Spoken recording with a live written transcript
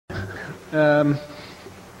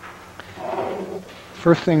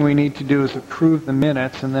First thing we need to do is approve the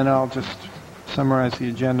minutes, and then I'll just summarize the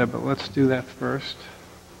agenda, but let's do that first.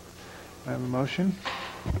 I have a motion.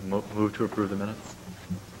 Move to approve the minutes.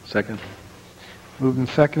 Second. Moved and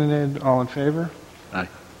seconded. All in favor? Aye.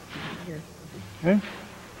 Okay.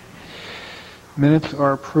 Minutes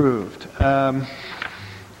are approved.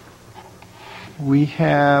 We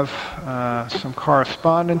have some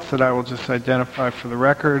correspondence that I will just identify for the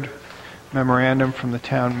record. Memorandum from the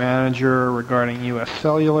town manager regarding U.S.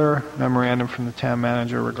 Cellular. Memorandum from the town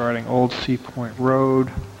manager regarding Old Sea Point Road.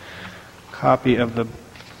 Copy of the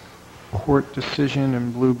court decision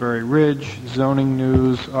in Blueberry Ridge. Zoning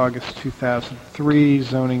news August 2003.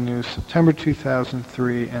 Zoning news September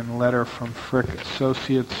 2003. And letter from Frick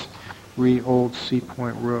Associates re Old Sea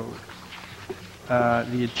Point Road. On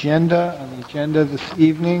the agenda this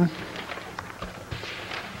evening,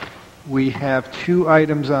 we have two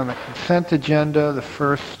items on the consent agenda. The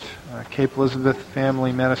first, Cape Elizabeth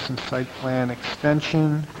Family Medicine Site Plan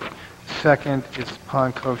Extension. Second is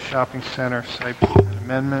Pond Cove Shopping Center Site Plan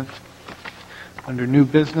Amendment. Under new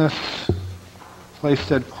business,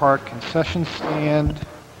 Playstead Park Concession Stand,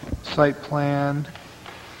 Site Plan,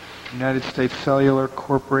 United States Cellular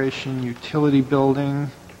Corporation Utility Building,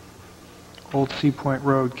 Old Sea Point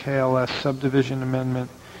Road KLS Subdivision Amendment,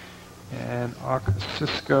 and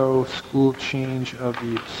Cisco School Change of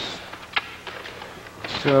Use.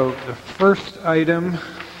 So the first item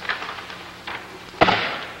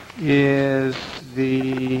is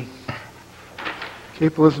the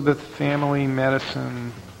Cape Elizabeth Family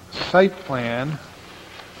Medicine Site Plan,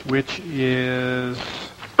 which is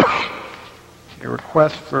a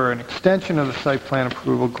request for an extension of the site plan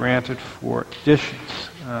approval granted for additions.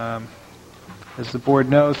 As the board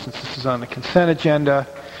knows, since this is on the consent agenda,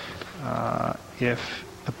 if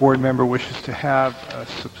the board member wishes to have a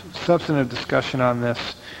substantive discussion on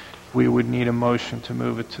this, we would need a motion to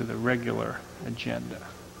move it to the regular agenda.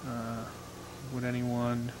 Would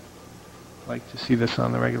anyone like to see this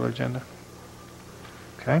on the regular agenda?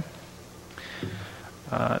 Okay.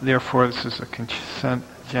 Therefore, this is a consent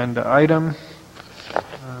agenda item.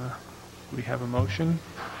 We have a motion.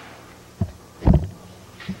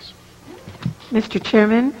 Mr.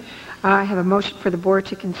 Chairman, I have a motion for the board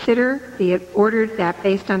to consider. Be it ordered that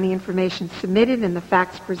based on the information submitted and the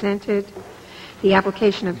facts presented, the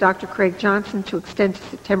application of Dr. Craig Johnson to extend to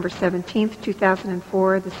September 17,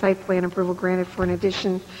 2004, the site plan approval granted for an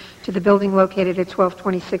addition to the building located at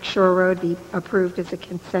 1226 Shore Road be approved as a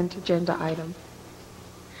consent agenda item.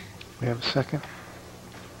 We have a second?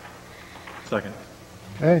 Second.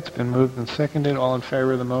 Okay, it's been moved and seconded. All in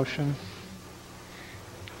favor of the motion?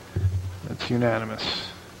 That's unanimous.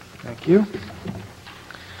 Thank you.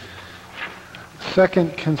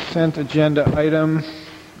 Second consent agenda item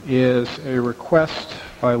is a request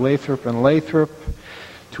by Lathrop and Lathrop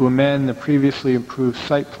to amend the previously approved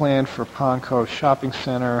site plan for Pond Cove Shopping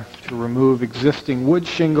Center to remove existing wood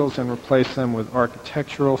shingles and replace them with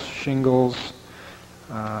architectural shingles.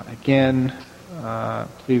 Again,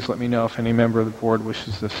 please let me know if any member of the board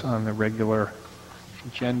wishes this on the regular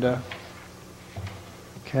agenda.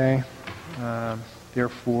 Okay.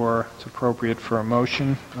 Therefore, it's appropriate for a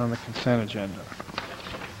motion on the consent agenda.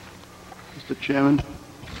 Mr. Chairman,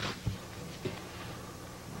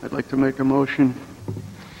 I'd like to make a motion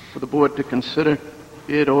for the board to consider,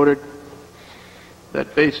 be it ordered,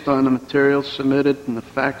 that based on the materials submitted and the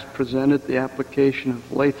facts presented, the application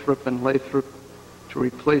of Lathrop and Lathrop to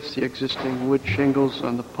replace the existing wood shingles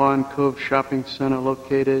on the Pond Cove Shopping Center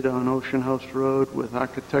located on Ocean House Road with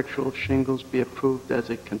architectural shingles be approved as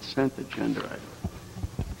a consent agenda item.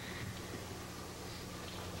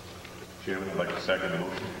 Chairman, I'd like to second the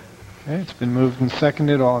motion. Okay, it's been moved and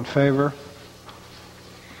seconded. All in favor?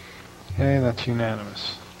 Okay, that's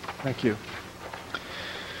unanimous. Thank you.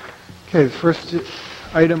 Okay, the first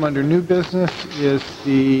item under new business is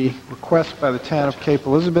the request by the town of Cape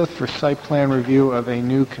Elizabeth for site plan review of a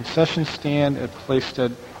new concession stand at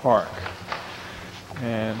Playstead Park.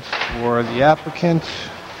 And for the applicant,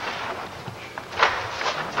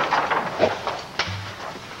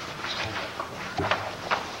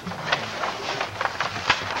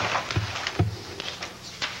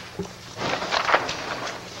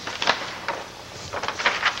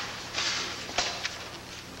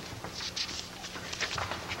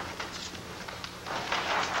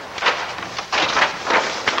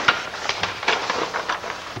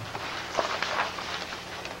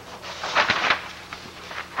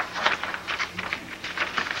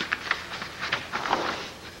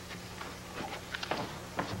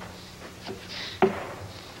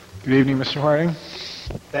 good evening, Mr. Harding.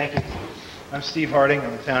 Thank you. I'm Steve Harding.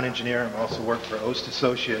 I'm a town engineer. I also work for Oast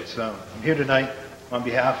Associates. I'm here tonight on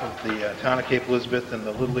behalf of the town of Cape Elizabeth and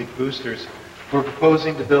the Little League Boosters. We're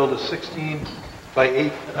proposing to build a 16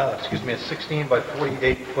 by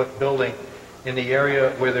 48 foot building in the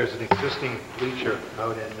area where there's an existing bleacher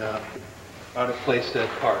out at Playstead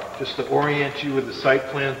Park. Just to orient you with the site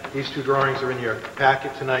plan, these two drawings are in your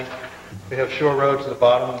packet tonight. We have Shore Road to the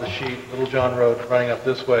bottom of the sheet, Little John Road running up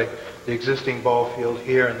this way. The existing ball field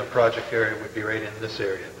here and the project area would be right in this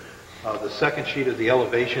area. The second sheet is the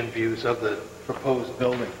elevation views of the proposed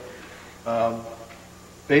building.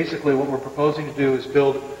 Basically, what we're proposing to do is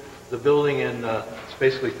build the building in it's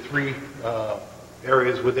basically three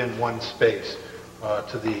areas within one space.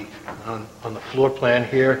 On the floor plan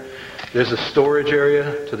here, there's a storage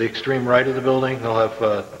area to the extreme right of the building. They'll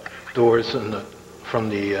have doors from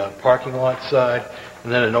the parking lot side,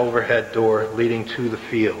 and then an overhead door leading to the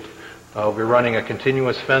field. We're running a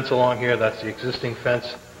continuous fence along here. That's the existing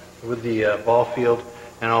fence with the ball field,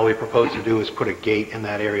 and all we propose to do is put a gate in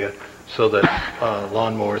that area so that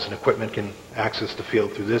lawnmowers and equipment can access the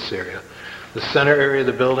field through this area. The center area of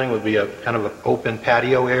the building would be a kind of an open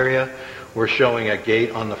patio area. We're showing a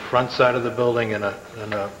gate on the front side of the building and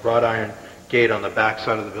a wrought iron gate on the back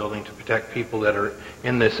side of the building to protect people that are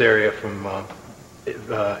in this area from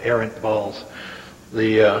errant balls.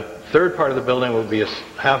 The third part of the building will be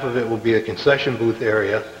half of it will be a concession booth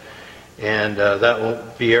area, and that will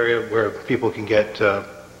be area where people can get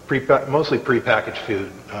mostly prepackaged food,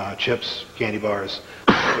 chips, candy bars,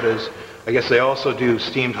 sodas. I guess they also do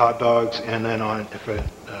steamed hot dogs, and then if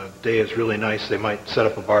a day is really nice, they might set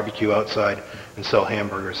up a barbecue outside and sell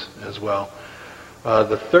hamburgers as well.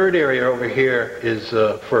 The third area over here is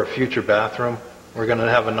for a future bathroom. We're going to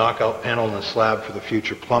have a knockout panel and a slab for the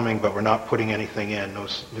future plumbing, but we're not putting anything in, no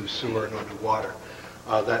new sewer, no new water.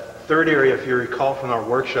 That third area, if you recall from our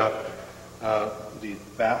workshop, the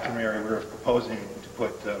bathroom area, we were proposing to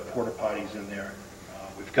put porta potties in there.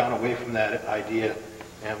 We've gone away from that idea,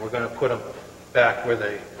 and we're going to put them back where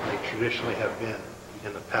they traditionally have been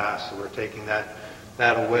in the past. So we're taking that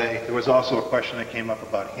away. There was also a question that came up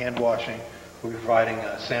about hand washing. We'll be providing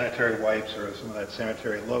sanitary wipes or some of that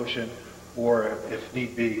sanitary lotion, or if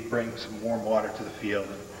need be, bring some warm water to the field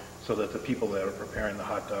so that the people that are preparing the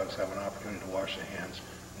hot dogs have an opportunity to wash their hands,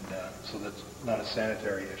 and so that's not a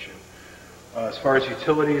sanitary issue. As far as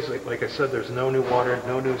utilities, like I said, there's no new water,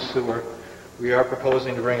 no new sewer. We are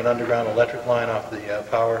proposing to bring an underground electric line off the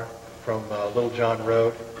power from Little John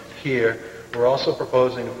Road here. We're also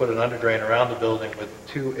proposing to put an underdrain around the building with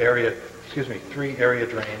three area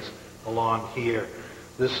drains along here.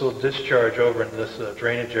 This will discharge over in this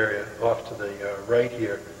drainage area off to the right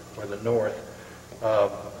here, or the north.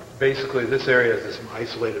 Basically, this area is some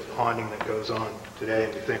isolated ponding that goes on today,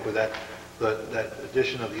 and we think with that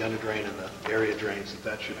addition of the underdrain and the area drains,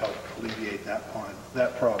 that should help alleviate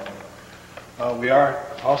that problem. We are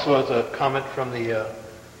also, as a comment from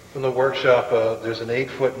the workshop, there's an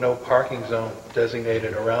 8-foot no parking zone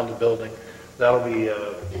designated around the building. That'll be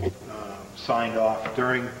signed off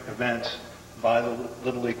during events by the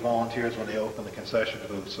Little League volunteers when they open the concession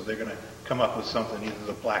booth. So they're going to come up with something, either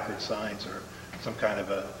the placard signs or some kind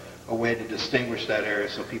of a way to distinguish that area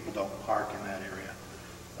so people don't park in that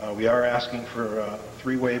area. We are asking for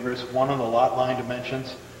 3 waivers. One on the lot line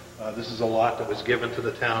dimensions. This is a lot that was given to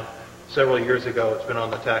the town several years ago. It's been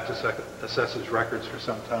on the tax assessor's records for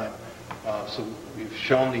some time. So we've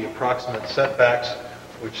shown the approximate setbacks,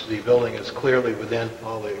 which the building is clearly within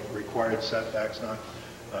all the required setbacks now.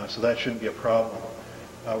 So that shouldn't be a problem.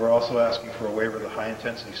 We're also asking for a waiver of the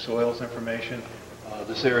high-intensity soils information.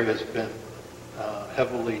 This area has been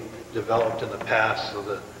heavily developed in the past, so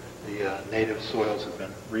the native soils have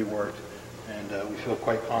been reworked, and we feel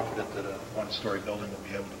quite confident that a one-story building will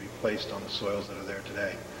be able to be placed on the soils that are there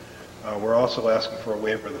today. We're also asking for a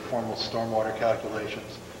waiver of the formal stormwater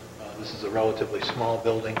calculations. This is a relatively small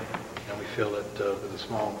building, and we feel that with a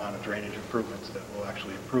small amount of drainage improvements that will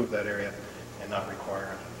actually improve that area and not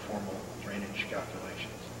require formal drainage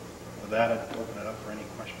calculations. With that, I'd open it up for any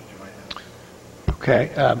questions you might have.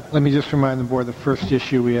 Okay, let me just remind the board the first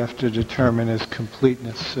issue we have to determine is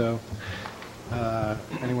completeness. So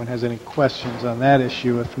if anyone has any questions on that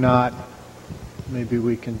issue, if not, maybe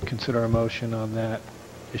we can consider a motion on that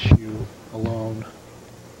issue alone.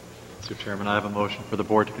 Mr. Chairman, I have a motion for the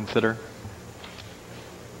board to consider.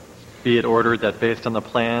 Be it ordered that based on the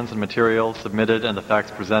plans and materials submitted and the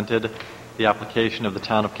facts presented, the application of the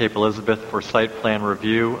Town of Cape Elizabeth for site plan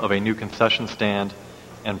review of a new concession stand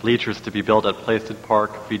and bleachers to be built at Playstead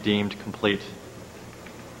Park be deemed complete.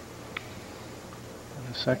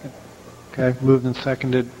 And a second? Okay, moved and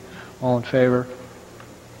seconded. All in favor?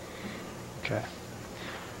 Okay.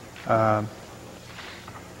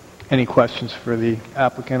 Any questions for the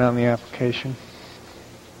applicant on the application?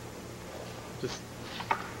 Just,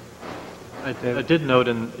 I did note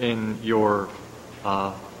in your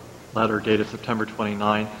letter dated September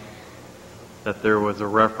 29th that there was a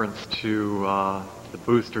reference to the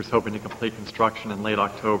boosters hoping to complete construction in late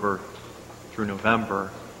October through November,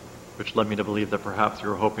 which led me to believe that perhaps you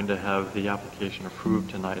were hoping to have the application approved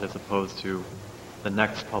tonight as opposed to the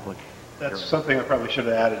next public That's hearing. something I probably should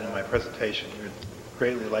have added in my presentation. We'd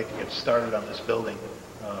greatly like to get started on this building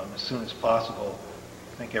as soon as possible.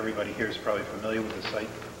 I think everybody here is probably familiar with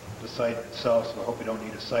the site itself, so I hope we don't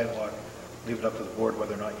need a sidewalk. Leave it up to the board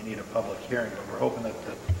whether or not you need a public hearing, but we're hoping that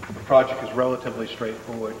the project is relatively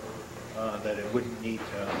straightforward, that it wouldn't need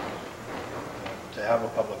to have a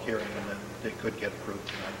public hearing, and that it could get approved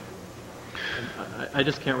tonight. I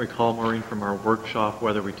just can't recall, Maureen, from our workshop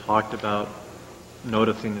whether we talked about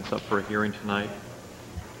noticing this up for a hearing tonight.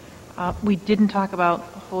 We didn't talk about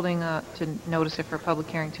holding to notice it for a public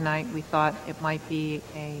hearing tonight. We thought it might be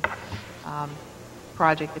a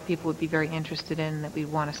project that people would be very interested in, that we'd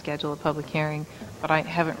want to schedule a public hearing, but I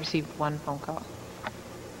haven't received one phone call.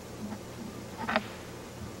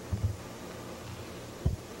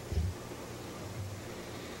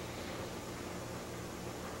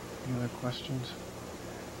 Any other questions?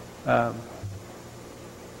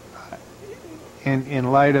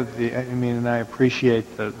 In light of and I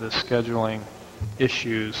appreciate the scheduling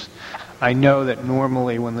issues. I know that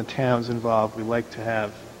normally when the town's involved, we like to have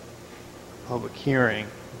a public hearing,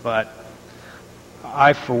 but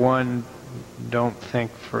I, for one, don't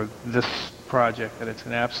think for this project that it's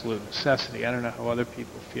an absolute necessity. I don't know how other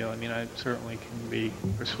people feel. I certainly can be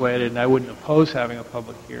persuaded, and I wouldn't oppose having a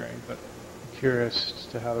public hearing, but I'm curious as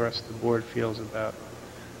to how the rest of the board feels about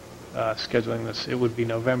scheduling this. It would be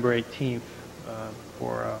November 18th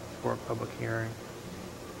for a public hearing.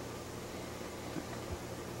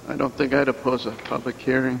 I don't think I'd oppose a public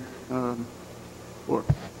hearing or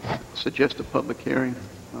suggest a public hearing.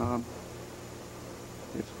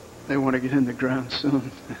 If they want to get in the ground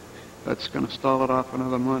soon, that's going to stall it off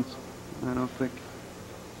another month. I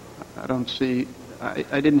don't see,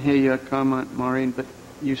 I didn't hear your comment, Maureen, but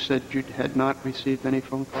you said you had not received any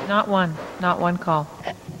phone calls? Not one call.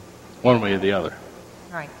 One way or the other.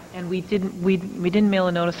 Right. And we didn't mail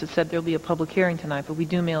a notice that said there'll be a public hearing tonight, but we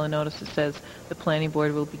do mail a notice that says the planning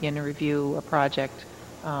board will begin to review a project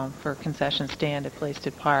for a concession stand at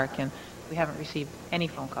Plaisted Park, and we haven't received any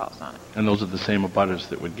phone calls on it. And those are the same abutters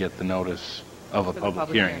that would get the notice of a For the public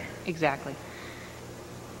hearing. Exactly.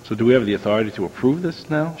 So do we have the authority to approve this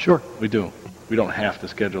now? Sure. We do. We don't have to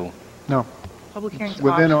schedule. No. Public hearings It's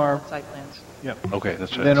within optional our- on site plans. Yep. Okay,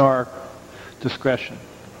 that's right. Within our discretion.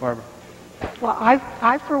 Barbara. Well,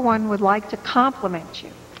 I, for one, would like to compliment you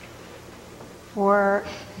for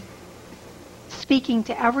speaking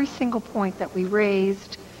to every single point that we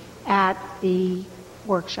raised at the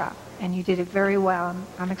workshop, and you did it very well.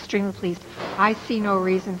 I'm extremely pleased. I see no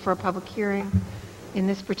reason for a public hearing in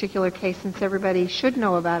this particular case, since everybody should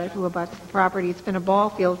know about it who abuts the property. It's been a ball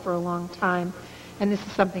field for a long time, and this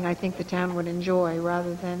is something I think the town would enjoy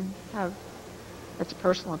rather than have, that's a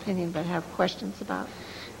personal opinion, but have questions about.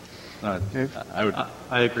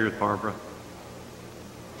 I agree with Barbara.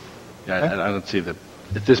 Yeah, I don't see that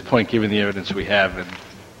at this point, given the evidence we have and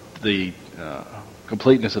the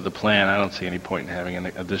completeness of the plan, I don't see any point in having an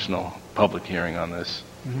additional public hearing on this.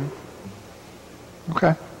 Mm-hmm.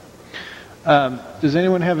 Okay. Does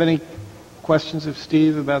anyone have any questions of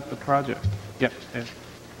Steve about the project? Yep.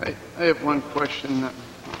 I have one question.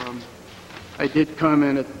 I did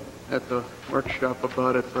comment at the workshop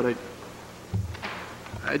about it, but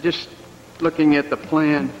I just, looking at the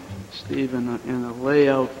plan, Steve, and the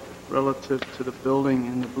layout relative to the building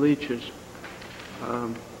and the bleachers,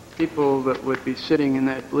 people that would be sitting in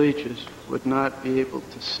that bleachers would not be able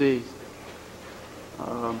to see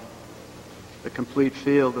the complete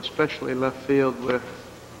field, especially left field, where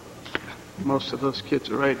most of those kids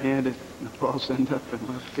are right-handed and the balls end up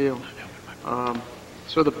in left field.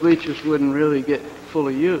 So the bleachers wouldn't really get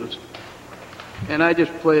fully used. And I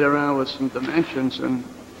just played around with some dimensions, and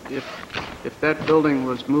if that building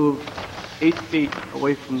was moved 8 feet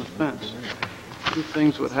away from the fence, two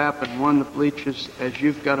things would happen. One, the bleachers, as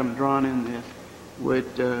you've got them drawn in there,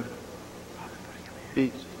 would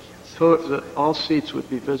be all seats would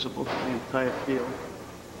be visible to the entire field.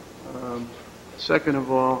 Second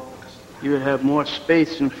of all, you would have more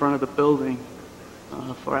space in front of the building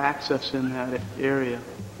for access in that area.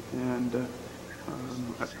 And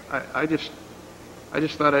I just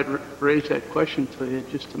thought I'd raise that question to you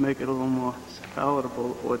just to make it a little more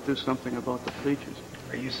palatable, or do something about the bleachers.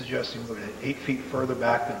 Are you suggesting moving it 8 feet further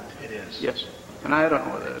back than it is? Yes. And I don't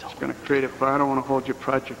know whether it's going to create a, but I don't want to hold your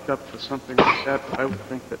project up for something like that, but I would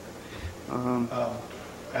think that,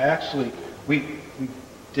 We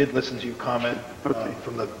did listen to your comment Okay.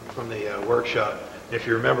 from the workshop. If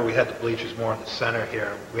you remember, we had the bleachers more in the center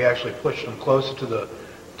here. We actually pushed them closer to the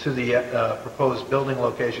proposed building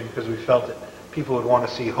location because we felt that people would want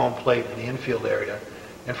to see home plate in the infield area.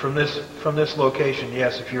 And from this location,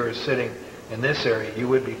 yes, if you were sitting in this area, you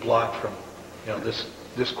would be blocked from,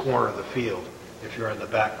 this corner of the field. If you're in the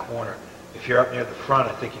back corner, if you're up near the front,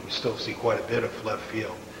 I think you can still see quite a bit of left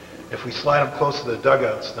field. If we slide them close to the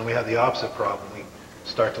dugouts, then we have the opposite problem. We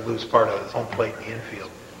start to lose part of the home plate in the infield.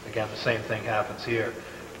 Again, the same thing happens here.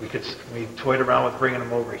 We toyed around with bringing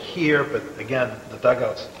them over here, but again, the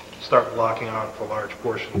dugouts start blocking out a large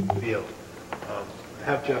portion of the field. I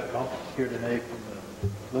have Jeff Gump here today from the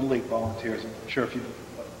Little League Volunteers. I'm not sure if you'd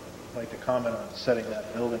like to comment on setting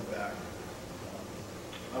that building back.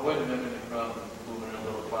 I wouldn't have any problem moving a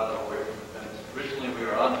little farther away from the fence. Originally, we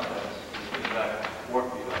were on the fence. We moved back 4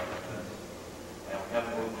 feet off the fence. And we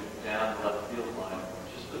haven't moved it down the left field line,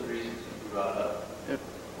 just for the reasons that you brought up. Yep.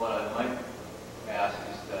 What I might ask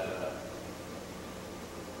is that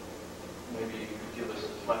maybe you could give us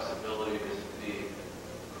the flexibility to be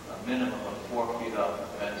a minimum of 4 feet off the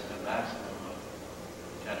fence and a maximum of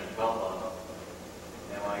 10 or 12 on it.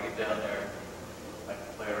 And when I get down there, I can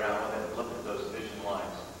play around with it and look at those vision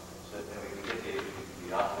lines so that we can get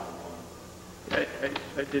the optimal one.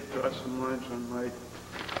 I did draw some lines on my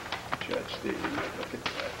chart, Steve. You might look at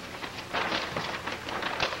that.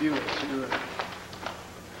 If you were to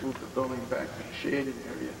move the building back to the shaded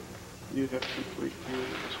area, you'd have complete view of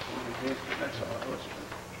this corner here. That's all I was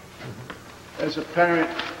trying. As a parent,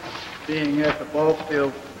 being at the ball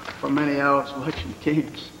field for many hours watching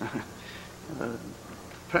games,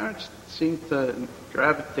 parents seem to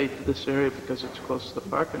gravitate to this area because it's close to the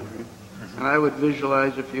parking area. And I would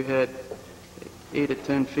visualize if you had 8 or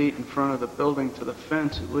 10 feet in front of the building to the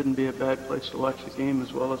fence, it wouldn't be a bad place to watch the game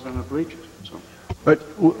as well as on the bleachers. So, But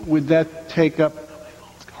would that take up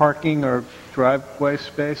parking or driveway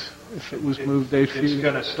space if it was moved 8 feet? It's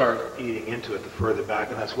going to start eating into it the further back,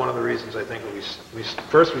 and that's one of the reasons I think we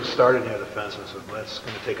first started near the fence and said, well, that's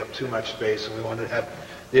going to take up too much space, and we wanted to have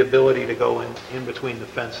the ability to go in between the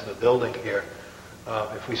fence and the building here.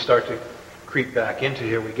 If we start to creep back into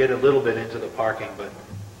here, we get a little bit into the parking, but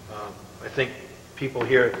I think people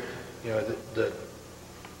here, the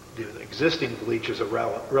existing bleachers are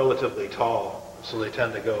relatively tall, so they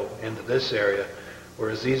tend to go into this area,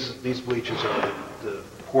 whereas these bleachers are the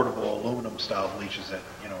portable aluminum style bleachers that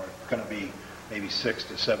are going to be maybe 6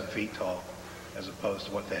 to 7 feet tall, as opposed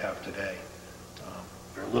to what they have today.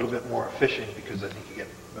 They're a little bit more efficient because I think you get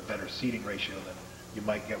a better seating ratio than you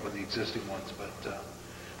might get with the existing ones. But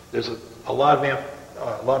there's a lot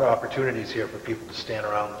of opportunities here for people to stand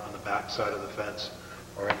around on the back side of the fence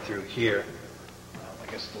or in through here.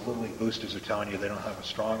 I guess the Little League boosters are telling you they don't have a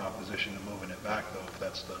strong opposition to moving it back, though, if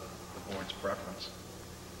that's the board's preference.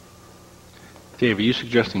 Dave, are you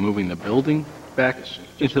suggesting moving the building back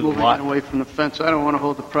into the moving lot? it away from the fence. I don't want to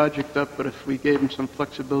hold the project up, but if we gave them some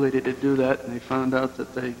flexibility to do that and they found out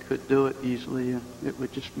that they could do it easily, it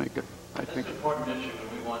would just make it, I think. It's an important issue,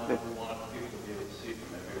 and we want people to be able to see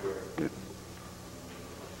from everywhere. Yeah.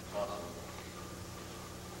 Possible.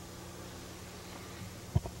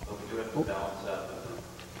 But we do have to balance out with the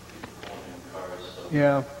people pulling in cars. So.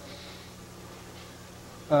 Yeah.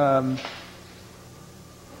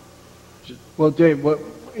 Well, Dave,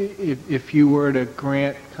 if you were to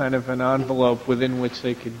grant kind of an envelope within which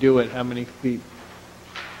they could do it, how many feet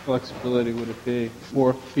flexibility would it be?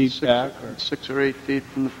 4 feet back? Or? 6 or 8 feet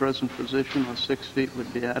from the present position, or 6 feet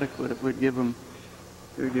would be adequate. It would give them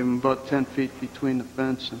about 10 feet between the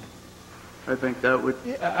fence, and I think that would...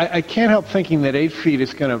 I can't help thinking that 8 feet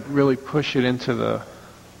is going to really push it into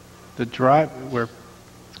the drive where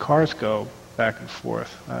cars go back and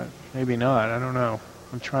forth. Maybe not. I don't know.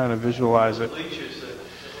 I'm trying to visualize it. The bleachers,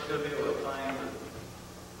 we're going to be able to find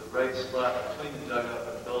the right spot between the dugout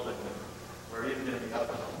and the building. We're even going to be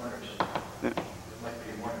up in the corners. Yeah. There might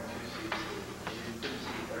be 1 or 2 seats that you couldn't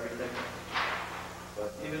see everything.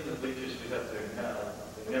 But even the bleachers we have there now,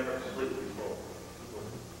 they're never completely full. People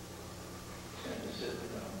tend to sit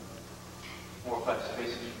 4 or 5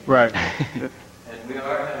 spaces. Right. And we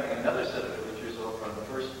are having another set of bleachers over on the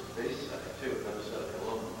first base side, too, another set of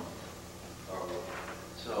aluminum.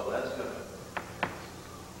 So that's going to,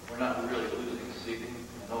 we're not really losing seating,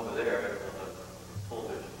 and over there, we'll have full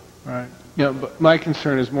vision. Right. But my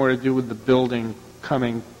concern is more to do with the building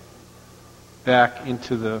coming back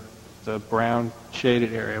into the brown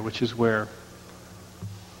shaded area, which is where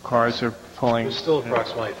cars are pulling. There's still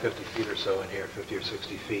approximately 50 feet or so in here, 50 or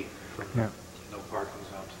 60 feet from Yeah. no parking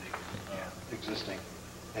zone to the existing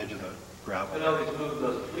edge of the gravel. But always move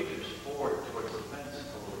those bleachers forward towards the fence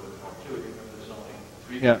a little bit more too, even if there's only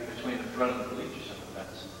 3 Yeah. feet between the front of the bleachers and the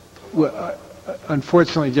fence. Well,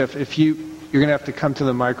 unfortunately, Jeff, if you're going to have to come to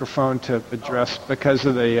the microphone to address because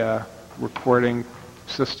of the recording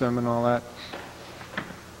system and all that.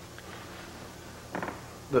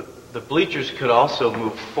 The bleachers could also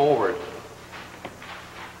move forward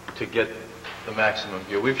to get the maximum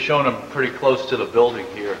view. We've shown them pretty close to the building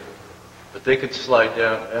here, but they could slide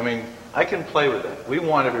down. I mean, I can play with that. We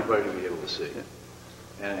want everybody to be able to see it,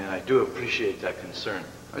 and I do appreciate that concern.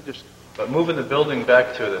 But moving the building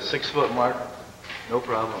back to the 6-foot mark, no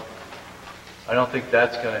problem. I don't think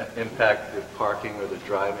that's going to impact the parking or the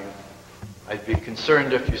driving. I'd be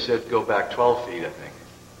concerned if you said go back 12 feet, I think.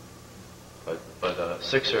 But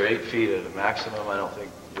 6 or 8 feet at a maximum, I don't think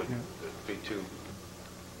would be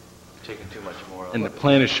taking too much more. And the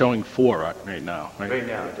plan is showing 4 right now, right? Right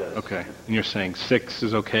now it does. Okay. And you're saying 6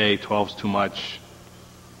 is okay, 12's too much,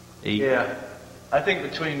 8? Yeah, I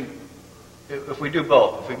think if we do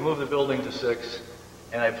both, if we move the building to 6,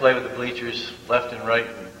 and I play with the bleachers left and right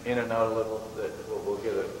and in and out a little, that we'll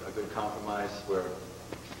get a good compromise where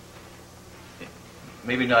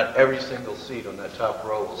maybe not every single seat on that top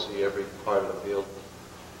row will see every part of the field,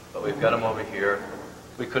 but we've got them over here.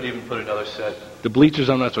 We could even put another set. The bleachers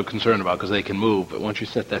I'm not so concerned about because they can move, but once you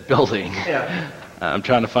set that building, I'm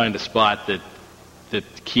trying to find a spot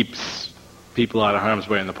that keeps people out of harm's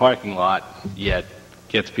way in the parking lot, yet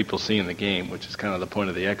gets people seeing the game, which is kind of the point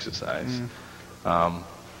of the exercise.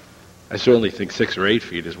 I certainly think 6 or 8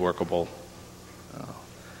 feet is workable.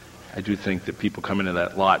 I do think that people come into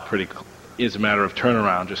that lot is a matter of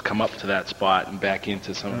turnaround, just come up to that spot and back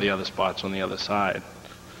into some of the other spots on the other side,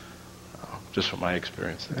 just from my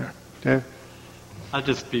experience there. Dave? I'd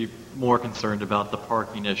just be more concerned about the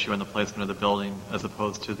parking issue and the placement of the building as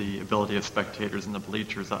opposed to the ability of spectators in the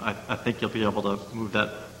bleachers. I think you'll be able to move that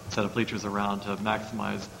set of bleachers around to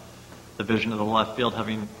maximize the vision of the left field.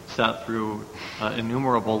 Having sat through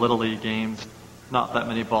innumerable Little League games, not that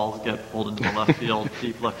many balls get pulled into the left field,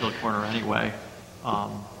 deep left field corner anyway.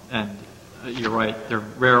 And you're right, they're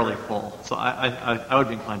rarely full. So I would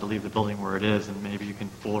be inclined to leave the building where it is, and maybe you can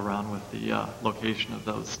fool around with the location of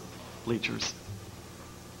those bleachers.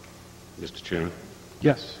 Mr. Chairman,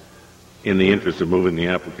 Yes. in the interest of moving the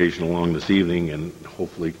application along this evening and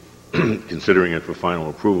hopefully considering it for final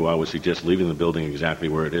approval, I would suggest leaving the building exactly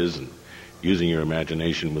where it is and using your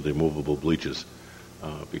imagination with the movable bleachers,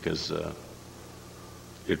 because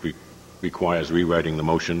it requires rewriting the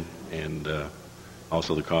motion and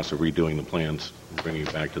also the cost of redoing the plans and bringing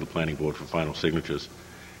it back to the planning board for final signatures.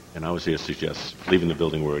 And I would suggest leaving the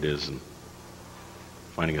building where it is and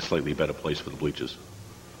finding a slightly better place for the bleachers.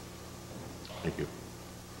 Thank you.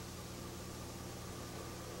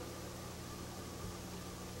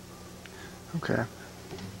 Okay.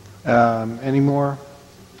 Any more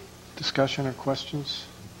discussion or questions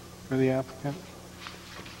for the applicant?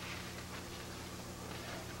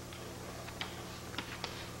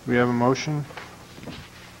 We have a motion.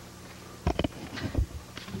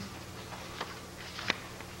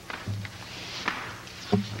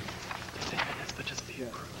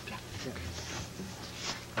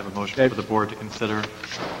 I have a motion for the board to consider.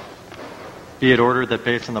 Be it ordered that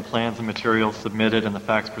based on the plans and materials submitted and the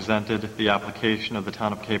facts presented, the application of the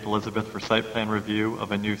Town of Cape Elizabeth for site plan review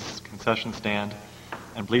of a new concession stand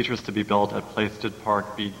and bleachers to be built at Plaisted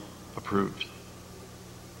Park be approved.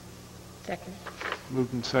 Second.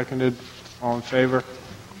 Moved and seconded. All in favor?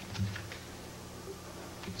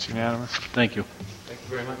 It's unanimous. Thank you. Thank you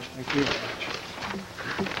very much. Thank you.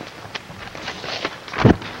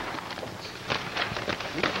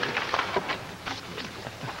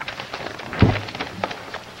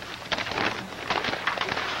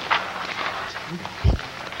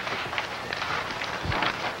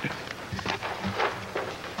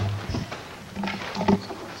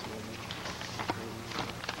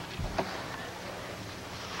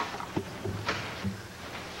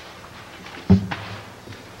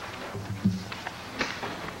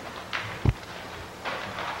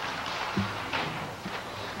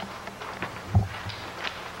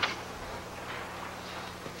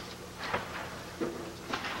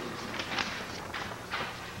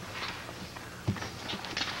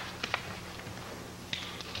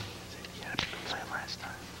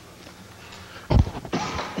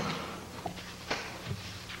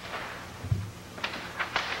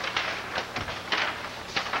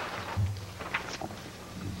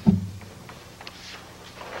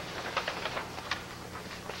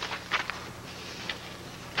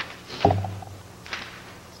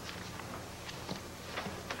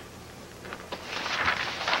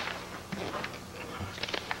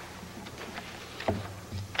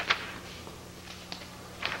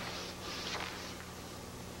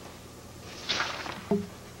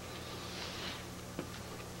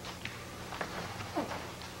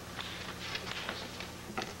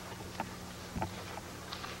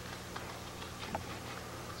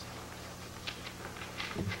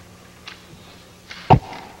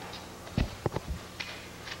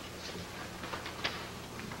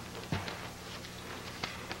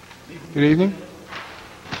 Good evening.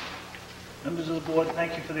 Members of the board,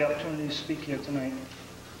 thank you for the opportunity to speak here tonight.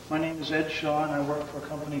 My name is Ed Shaw, and I work for a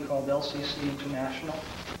company called LCC International.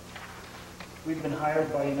 We've been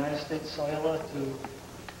hired by United States Cellular to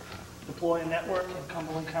deploy a network in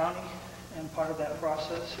Cumberland County, and part of that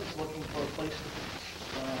process is looking for a place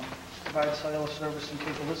to provide cellular service in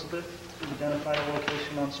Cape Elizabeth. We've identified a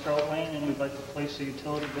location on Strout Lane, and we'd like to place a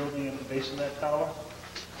utility building at the base of that tower.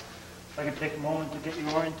 If I could take a moment to get you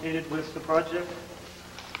orientated with the project.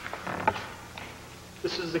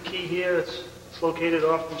 This is the key here. It's located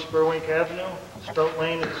off from Spurwink Avenue. Strout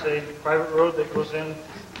Lane is a private road that goes in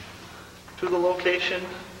to the location.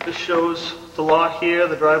 This shows the lot here.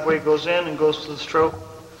 The driveway goes in and goes to the Strout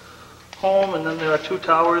home, and then there are two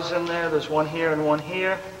towers in there. There's one here and one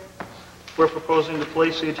here. We're proposing to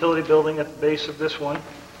place a utility building at the base of this one.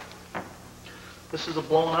 This is a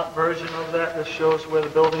blown-up version of that. This shows where the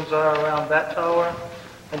buildings are around that tower,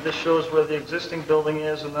 and this shows where the existing building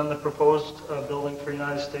is, and then the proposed building for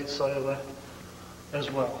United States Cellular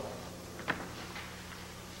as well.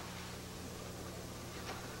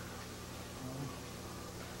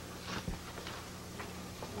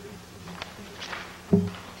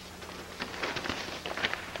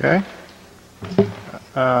 Okay.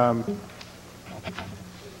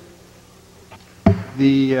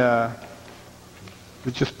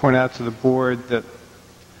 Would just point out to the board that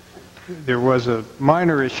there was a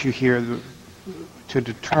minor issue here to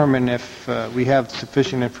determine if we have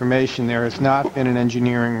sufficient information. There has not been an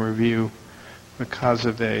engineering review because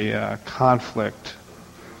of a conflict,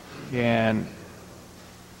 and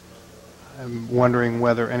I'm wondering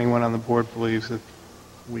whether anyone on the board believes that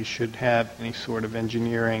we should have any sort of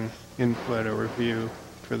engineering input or review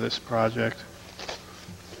for this project.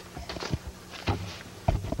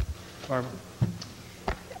 Barbara?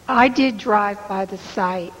 I did drive by the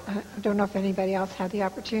site. I don't know if anybody else had the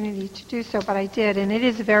opportunity to do so, but I did, and it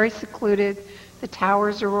is very secluded. The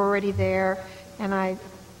towers are already there, and I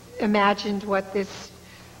imagined what this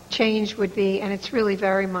change would be, and it's really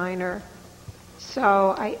very minor.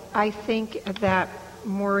 So I think that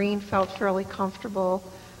Maureen felt fairly comfortable.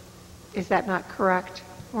 Is that not correct,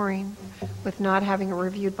 Maureen? With not having it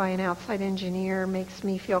reviewed by an outside engineer makes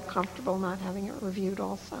me feel comfortable not having it reviewed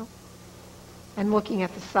also. And looking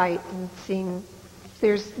at the site and seeing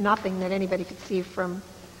there's nothing that anybody could see from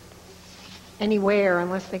anywhere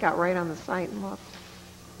unless they got right on the site and looked.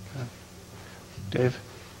 Okay. Dave?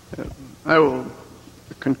 I will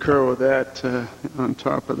concur with that. On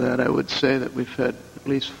top of that, I would say that we've had at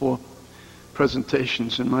least 4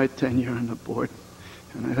 presentations in my tenure on the board,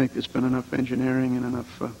 and I think there's been enough engineering and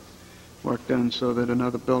enough work done so that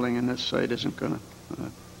another building in this site isn't going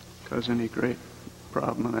to cause any great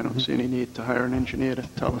problem, and I don't see any need to hire an engineer to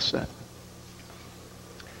tell us that.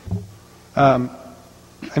 I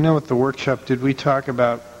know at the workshop, did we talk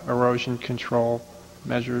about erosion control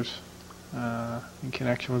measures in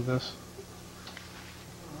connection with this?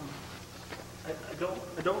 I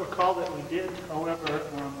don't recall that we did. However,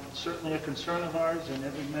 certainly a concern of ours, and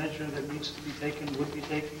every measure that needs to be taken would be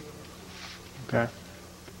taken. Okay.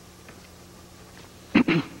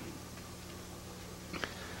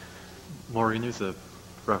 Maureen, there's a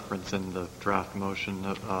reference in the draft motion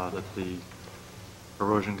that the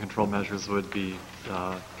erosion control measures would be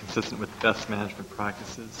consistent with best management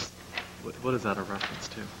practices. What is that a reference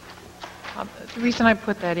to? The reason I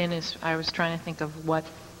put that in is I was trying to think of what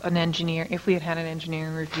an engineer, if we had had an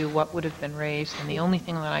engineering review, what would have been raised, and the only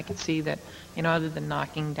thing that I could see that, other than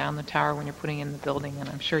knocking down the tower when you're putting in the building, and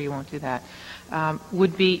I'm sure you won't do that,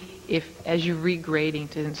 would be if, as you're regrading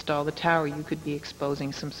to install the tower, you could be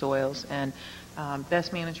exposing some soils, and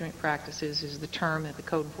best management practices is the term that the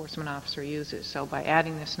code enforcement officer uses. So by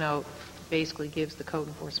adding this note, it basically gives the code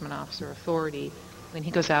enforcement officer authority when he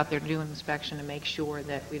goes out there to do an inspection to make sure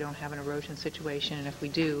that we don't have an erosion situation, and if we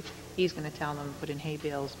do, he's going to tell them, put in hay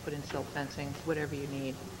bales, put in silt fencing, whatever you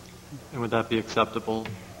need. And would that be acceptable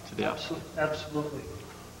to the applicant? Absolutely.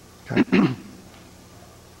 Okay.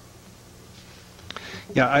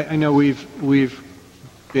 Yeah, I know we've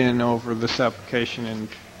been over this application in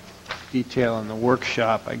detail in the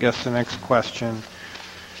workshop. I guess the next question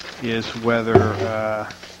is whether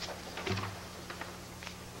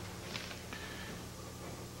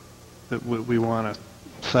that we want a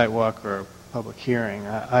site walk or a public hearing.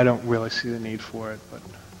 I don't really see the need for it, but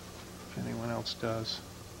if anyone else does.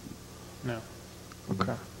 No.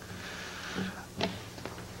 Okay.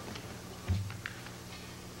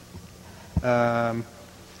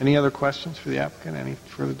 Any other questions for the applicant? Any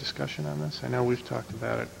further discussion on this? I know we've talked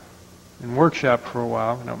about it in workshop for a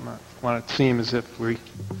while. I don't want it to seem as if we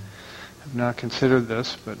have not considered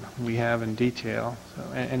this, but we have in detail. So,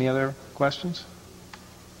 any other questions?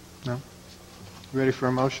 No? Ready for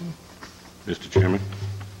a motion? Mr. Chairman,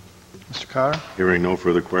 Mr. Carr? hearing no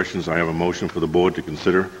further questions, I have a motion for the board to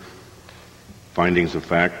consider findings of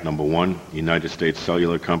fact. Number one, United States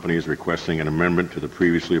Cellular Company is requesting an amendment to the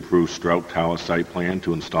previously approved Strout Tower site plan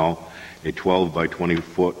to install a 12 by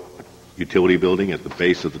 20-foot utility building at the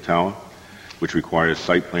base of the tower, which requires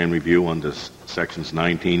site plan review under sections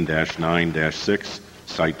 19-9-6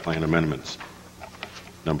 site plan amendments.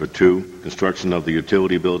 Number two, construction of the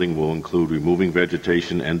utility building will include removing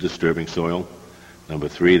vegetation and disturbing soil. Number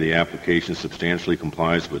three, the application substantially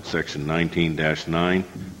complies with section 19-9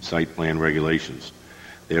 site plan regulations.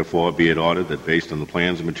 Therefore, be it ordered that based on the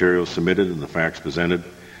plans and materials submitted and the facts presented,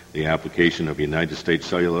 the application of United States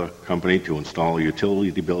Cellular Company to install a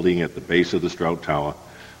utility building at the base of the Strout Tower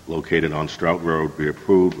located on Strout Road be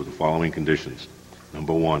approved with the following conditions.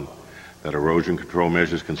 Number one, that erosion control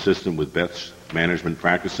measures consistent with best management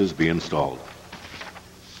practices be installed.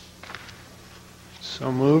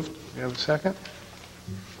 So moved. We have a second?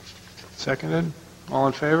 Seconded. All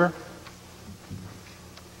in favor?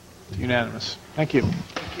 Unanimous. Thank you.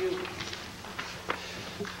 Thank you.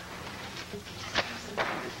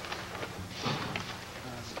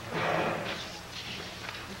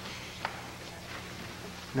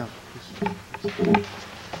 No.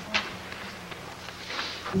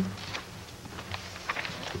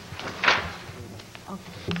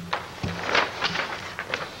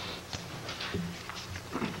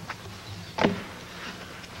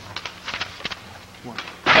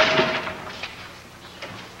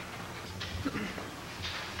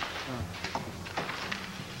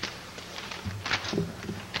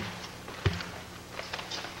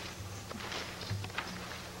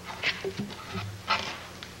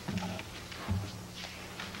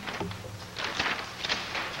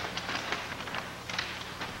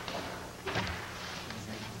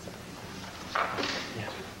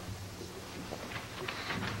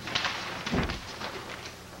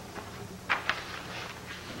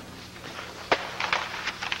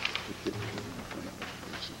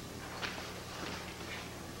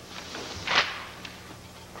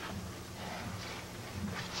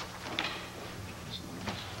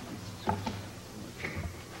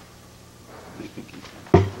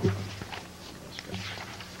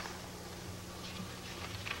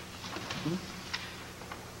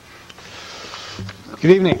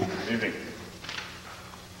 Good evening. Good evening.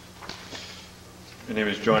 My name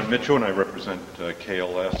is John Mitchell, and I represent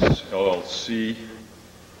KLS LLC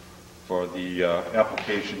for the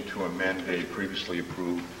application to amend a previously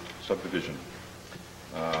approved subdivision,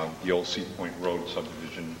 the old Sea Point Road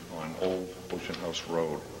subdivision on Old Ocean House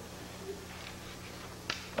Road.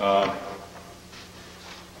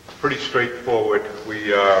 Pretty straightforward.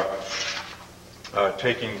 We are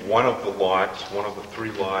taking one of the lots, one of the three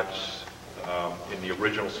lots in the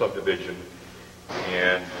original subdivision,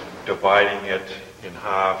 and dividing it in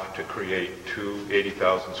half to create two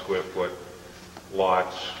 80,000 square foot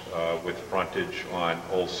lots with frontage on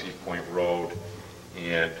Old Sea Point Road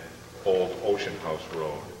and Old Ocean House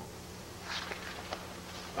Road.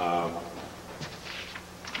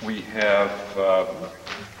 We have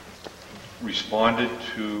responded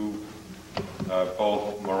to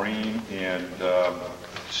both Maureen and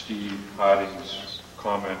Steve Harding's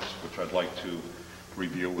comments, which I'd like to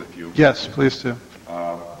review with you. Yes, please do.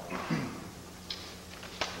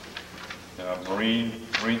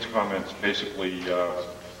 Maureen's comments, basically,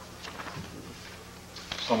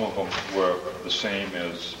 some of them were the same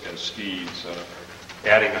as Steve's,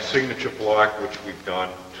 adding a signature block, which we've done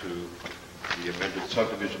to the amended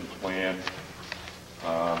subdivision plan.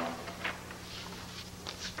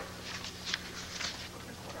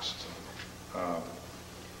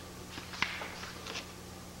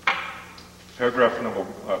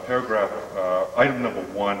 Item number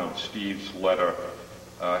one of Steve's letter,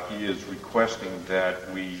 he is requesting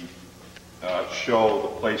that we show the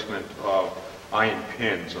placement of iron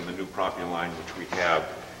pins on the new property line, which we have.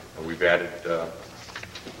 And we've added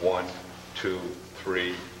 1, 2,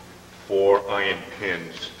 3, 4 iron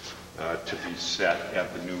pins to be set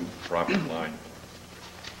at the new property line.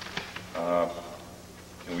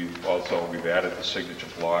 And we've added the signature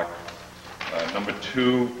block. Number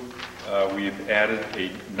two, we've added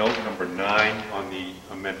a note number 9 on the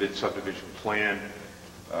amended subdivision plan,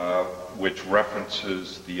 which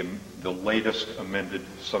references the latest amended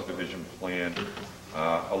subdivision plan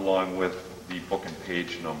along with the book and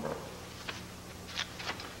page number.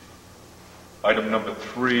 Item number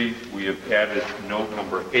 3, we have added note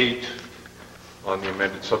number 8 on the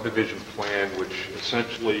amended subdivision plan, which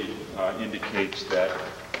essentially indicates that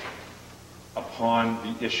upon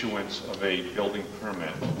the issuance of a building permit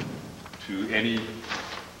to any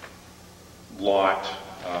lot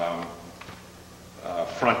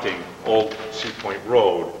fronting Old Sea Point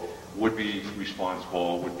Road would be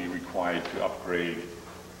responsible, would be required to upgrade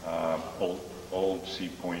Old Sea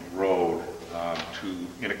Point Road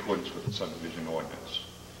in accordance with the subdivision ordinance.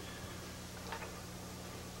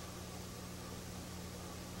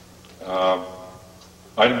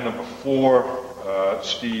 Item number 4,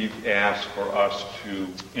 Steve asked for us to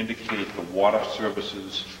indicate the water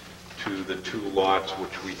services to the 2 lots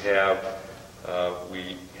which we have.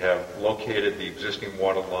 We have located the existing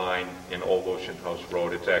water line in Old Ocean House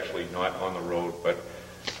Road. It's actually not on the road, but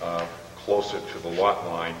closer to the lot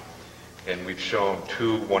line. And we've shown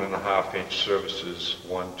 2 1.5-inch services,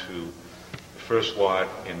 one to the first lot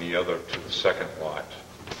and the other to the second lot.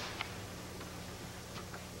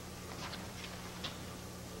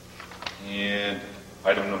 And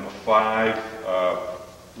item number 5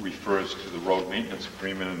 refers to the road maintenance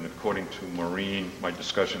agreement, and according to Maureen, my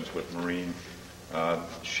discussions with Maureen,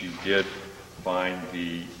 she did find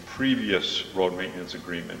the previous road maintenance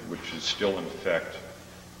agreement, which is still in effect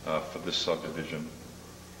for this subdivision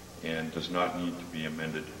and does not need to be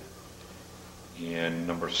amended. And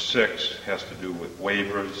number 6 has to do with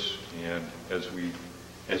waivers, and as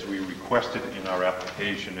we requested in our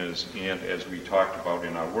application and as we talked about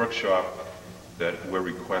in our workshop, that we're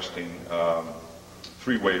requesting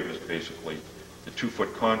 3 waivers basically: the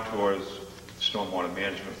 2-foot contours, stormwater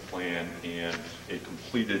management plan, and a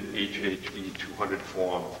completed HHE 200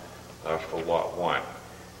 form for Lot 1.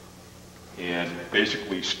 And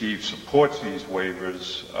basically, Steve supports these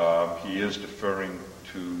waivers. He is deferring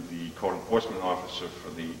to the code enforcement officer for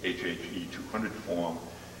the HHE 200 form,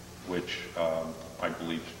 which I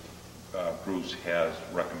believe Bruce has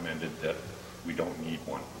recommended that we don't need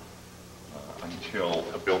one until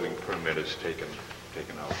a building permit is taken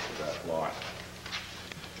out for that lot.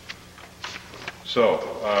 So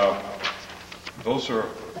those are,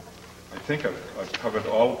 I think I've covered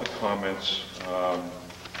all of the comments,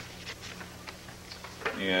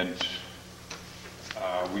 and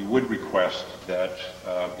we would request that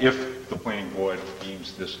if the planning board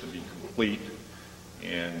deems this to be complete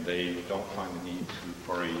and they don't find the need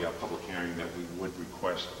for a public hearing, that we would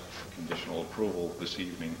request conditional approval this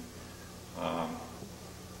evening.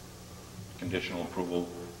 Conditional approval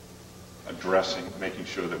making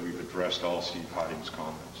sure that we've addressed all Steve Harding's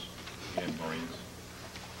comments and Maureen's.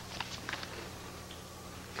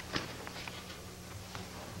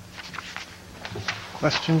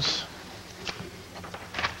 Questions?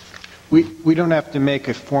 We don't have to make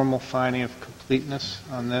a formal finding of completeness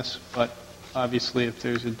on this, but obviously if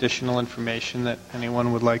there's additional information that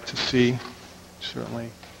anyone would like to see, certainly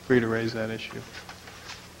free to raise that issue.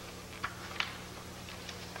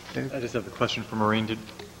 Dave? I just have a question for Maureen.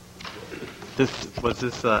 Was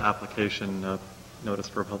this application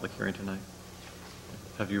noticed for a public hearing tonight?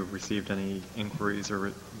 Have you received any inquiries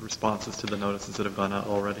or responses to the notices that have gone out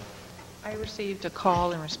already? I received a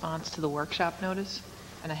call in response to the workshop notice,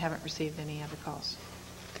 and I haven't received any other calls.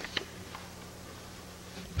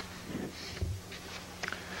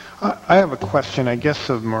 I have a question, I guess,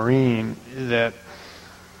 of Maureen, that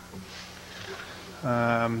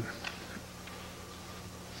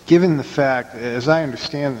given the fact, as I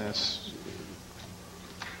understand this,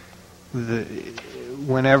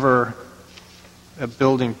 whenever a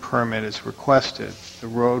building permit is requested, the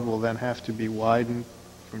road will then have to be widened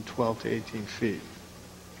from 12 to 18 feet.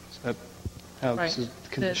 Is that how Right. the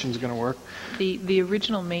condition's going to work? The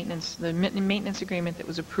original maintenance, the maintenance agreement that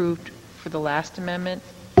was approved for the last amendment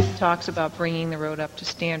talks about bringing the road up to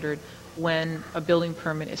standard when a building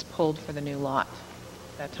permit is pulled for the new lot.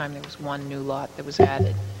 At that time, there was one new lot that was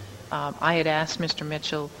added. I had asked Mr.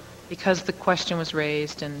 Mitchell, because the question was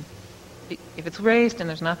raised, and if it's raised and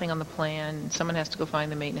there's nothing on the plan, and someone has to go find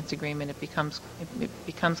the maintenance agreement, it becomes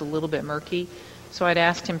a little bit murky. So I'd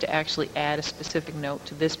asked him to actually add a specific note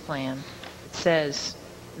to this plan that says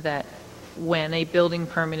that when a building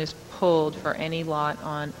permit is pulled for any lot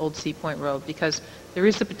on Old Sea Point Road, because there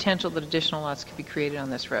is the potential that additional lots could be created on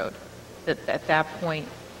this road, that at that point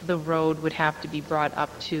the road would have to be brought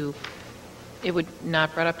up to, it would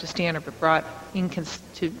not brought up to standard, but brought in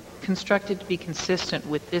constructed to be consistent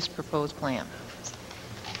with this proposed plan.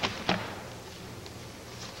 Does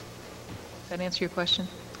that answer your question?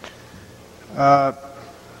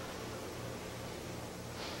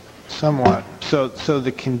 Somewhat. So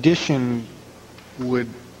the condition would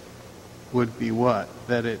be what?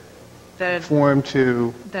 That it conform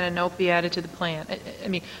to... That a note be added to the plan. I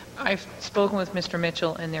mean, I've spoken with Mr.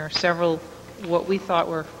 Mitchell, and there are several what we thought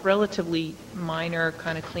were relatively minor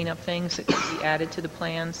kind of cleanup things that could be added to the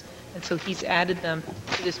plans. And so he's added them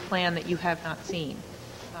to this plan that you have not seen.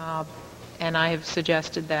 And I have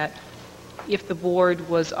suggested that if the board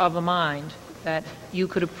was of a mind that you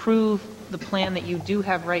could approve the plan that you do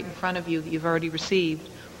have right in front of you that you've already received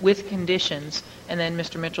with conditions, and then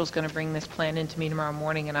Mr. Mitchell's going to bring this plan in to me tomorrow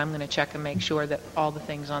morning, and I'm going to check and make sure that all the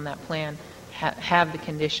things on that plan have the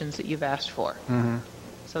conditions that you've asked for. Mm-hmm.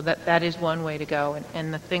 So that is one way to go.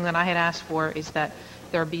 And the thing that I had asked for is that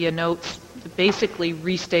there be a note that basically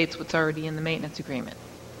restates what's already in the maintenance agreement,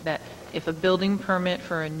 that if a building permit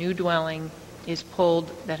for a new dwelling is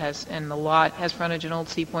pulled and the lot has frontage on Old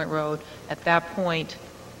Sea Point Road, at that point,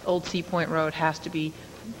 Old Sea Point Road has to be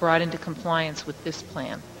brought into compliance with this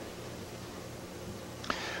plan.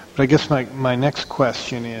 But I guess my next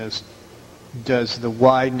question is, does the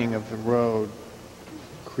widening of the road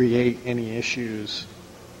create any issues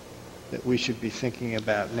that we should be thinking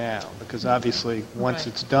about now? Because obviously, once Right.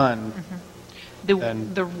 it's done,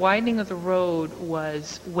 The widening of the road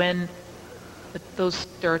was when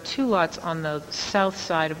there are two lots on the south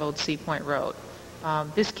side of Old Sea Point Road.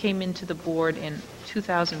 This came into the board in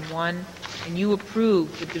 2001, and you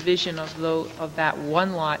approved the division of that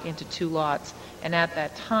one lot into two lots. And at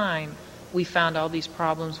that time, we found all these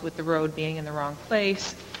problems with the road being in the wrong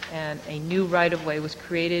place, and a new right-of-way was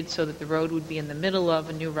created so that the road would be in the middle of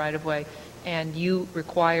a new right-of-way, and you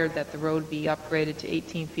required that the road be upgraded to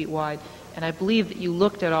 18 feet wide. And I believe that you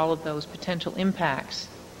looked at all of those potential impacts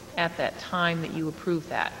at that time that you approved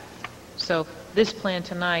that. So this plan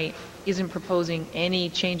tonight isn't proposing any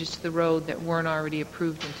changes to the road that weren't already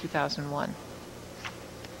approved in 2001.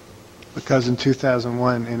 because in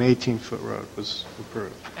 2001, an 18-foot road was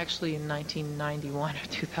approved. Actually, in 1991 or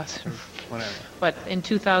 2000. Whatever. But in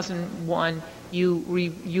 2001, you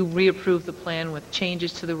reapproved the plan with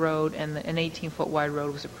changes to the road, and an 18-foot wide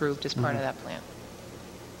road was approved as part of that plan.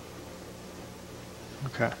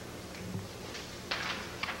 Okay.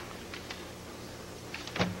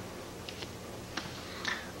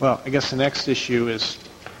 Well, I guess the next issue is,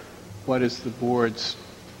 what is the board's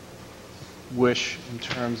wish in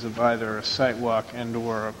terms of either a site walk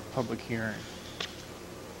and/or a public hearing?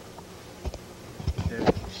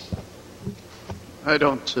 David? I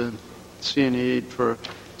don't see any need for a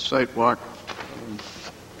site walk.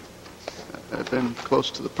 I've been close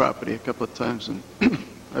to the property a couple of times, and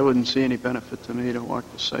I wouldn't see any benefit to me to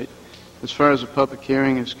walk the site. As far as a public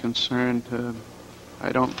hearing is concerned,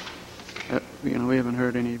 I don't, we haven't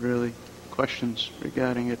heard any really questions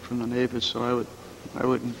regarding it from the neighbors, so I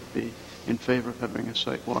wouldn't be in favor of having a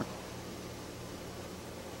site walk.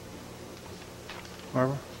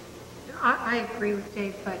 Barbara? I agree with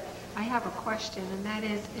Dave, but I have a question, and that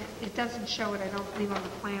is, it doesn't show it, I don't believe, on the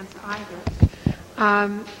plans either.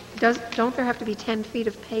 Don't there have to be 10 feet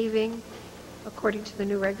of paving, according to the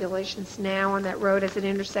new regulations now, on that road as it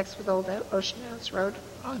intersects with Old Ocean House Road?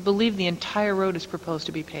 I believe the entire road is proposed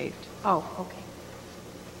to be paved. Oh, okay.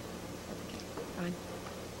 Fine.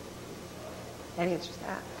 That answers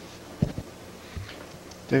that.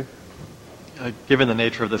 Dave? Given the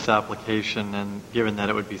nature of this application and given that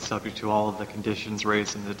it would be subject to all of the conditions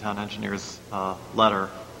raised in the town engineer's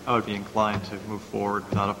letter, I would be inclined to move forward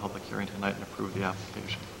without a public hearing tonight and approve the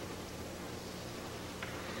application.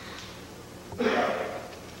 Yeah.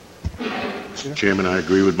 Chairman, I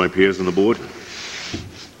agree with my peers on the board.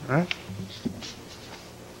 All right.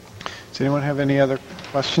 Does anyone have any other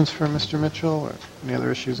questions for Mr. Mitchell or any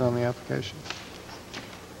other issues on the application?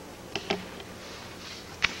 Would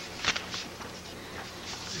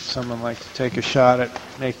someone like to take a shot at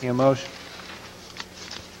making a motion?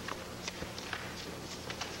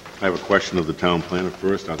 I have a question of the town planner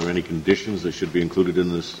first. Are there any conditions that should be included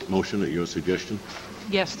in this motion at your suggestion?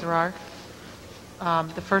 Yes, there are.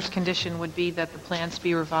 The first condition would be that the plans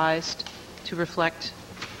be revised to reflect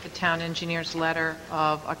the town engineer's letter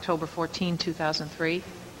of October 14, 2003.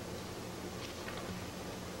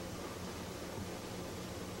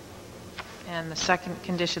 And the second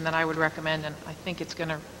condition that I would recommend, and I think it's going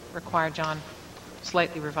to require John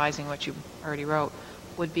slightly revising what you already wrote,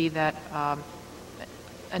 would be that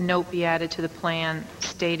a note be added to the plan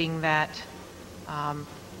stating that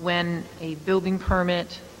when a building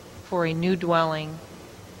permit for a new dwelling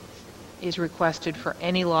is requested for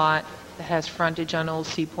any lot that has frontage on Old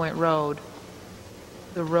Sea Point Road,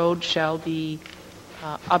 the road shall be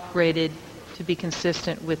upgraded to be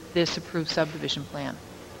consistent with this approved subdivision plan.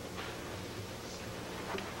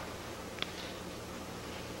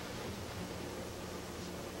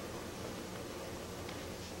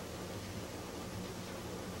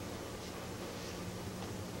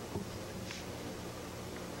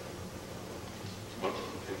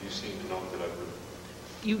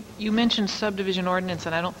 You mentioned subdivision ordinance,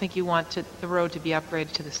 and I don't think you want the road to be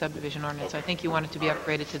upgraded to the subdivision ordinance. I think you want it to be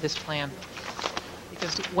upgraded to this plan.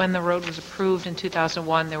 Because when the road was approved in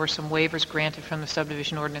 2001, there were some waivers granted from the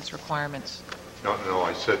subdivision ordinance requirements. No,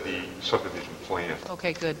 I said the subdivision plan.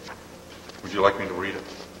 Okay, good. Would you like me to read it?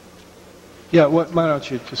 Yeah, why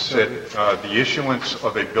don't you just say Said, the issuance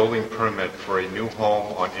of a building permit for a new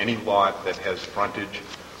home on any lot that has frontage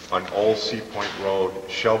on Old Sea Point Road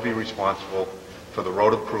shall be responsible for the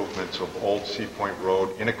road improvements of Old Sea Point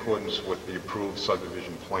Road in accordance with the approved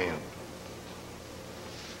subdivision plan.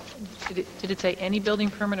 Did it say any building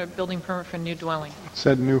permit or building permit for a new dwelling? It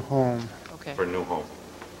said new home. Okay. For a new home.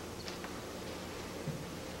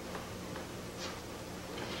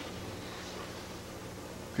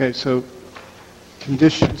 Okay, so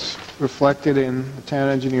conditions reflected in the town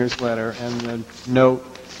engineer's letter and the note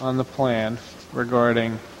on the plan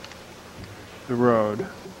regarding the road.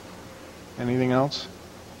 Anything else?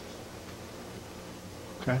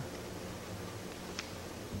 Okay.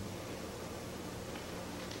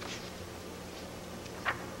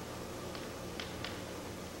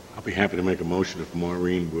 I'll be happy to make a motion if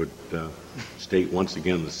Maureen would state once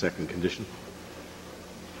again the second condition.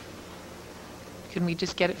 Can we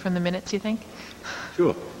just get it from the minutes, you think?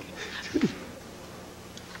 Sure.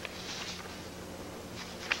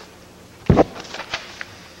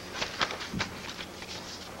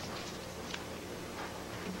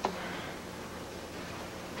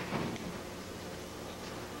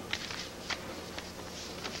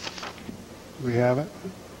 Do we have it?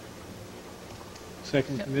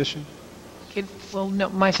 Second condition? Well, no,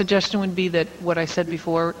 my suggestion would be that what I said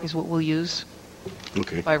before is what we'll use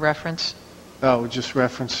Okay. by reference. Oh, just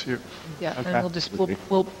reference your... Yeah, Okay. and we'll just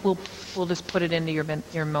put it into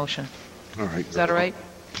your motion. All right. Is that all right?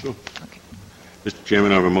 Sure. Okay. Mr.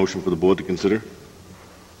 Chairman, I have a motion for the board to consider.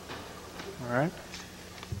 All right.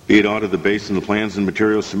 Be it ordered that based on the plans and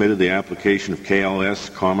materials submitted, the application of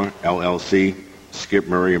KLS, LLC, Skip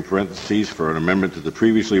Murray in parentheses, for an amendment to the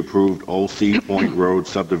previously approved Old Sea Point Road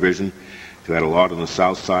subdivision to add a lot on the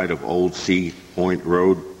south side of Old Sea Point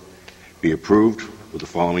Road be approved with the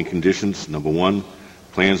following conditions. Number one,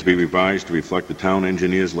 plans be revised to reflect the town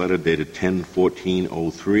engineer's letter dated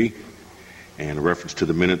 10/14/03 and a reference to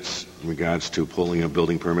the minutes in regards to pulling of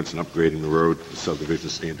building permits and upgrading the road to the subdivision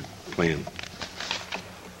standard plan.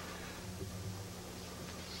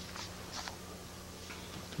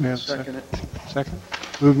 Do we have a Second it. Second?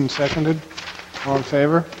 Moved and seconded. All in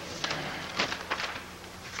favor?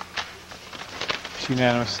 It's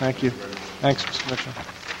unanimous. Thank you. Thanks, Mr. Mitchell.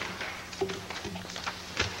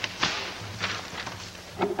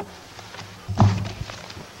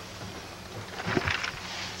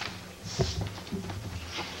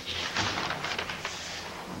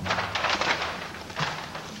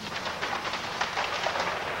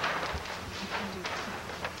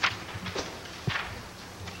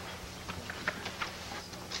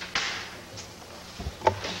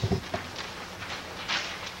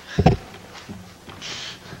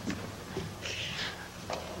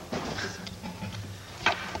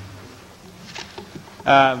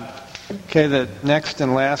 Okay, the next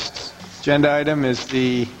and last agenda item is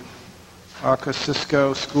the Arco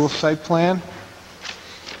Cisco school site plan.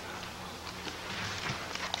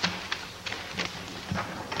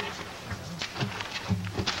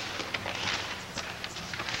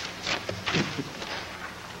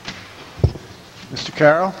 Mr.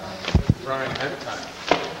 Carroll? Running ahead of time.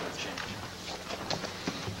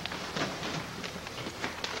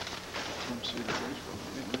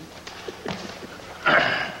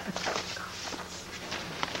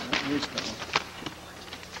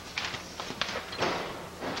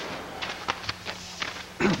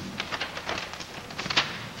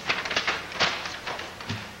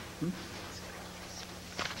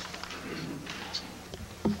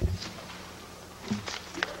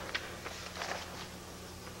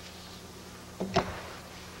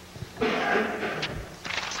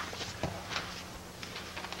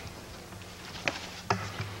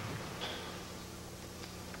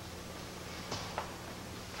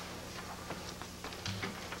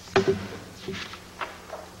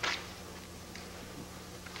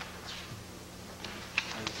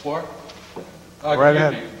 Floor. Right Good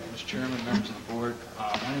ahead. evening, Mr. Chairman, members of the board.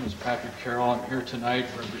 My name is Patrick Carroll. I'm here tonight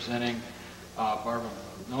representing Barbara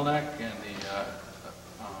Milnack and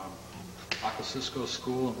the Arco Cisco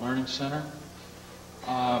School and Learning Center.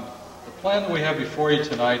 The plan that we have before you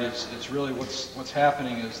tonight is really what's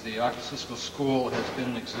happening is the Arco Cisco School has been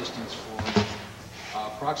in existence for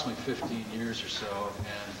approximately 15 years or so,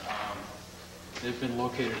 and they've been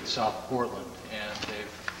located in South Portland, and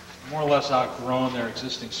they've more or less outgrown their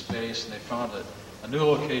existing space, and they found a new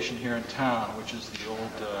location here in town, which is the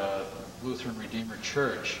old Lutheran Redeemer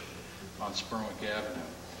Church on Spurwink Avenue.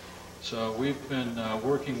 So we've been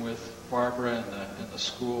working with Barbara and the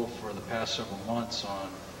school for the past several months on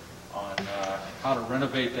how to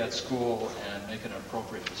renovate that school and make it an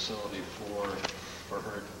appropriate facility for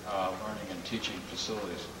her learning and teaching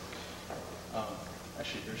facilities.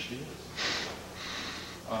 Actually, here she is.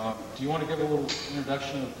 Do you want to give a little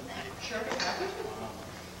introduction of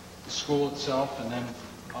the school itself, and then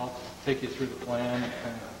I'll take you through the plan and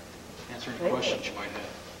kind of answer any questions you might have.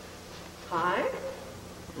 Hi,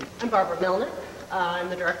 I'm Barbara Milnick. I'm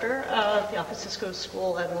the director of the Alpha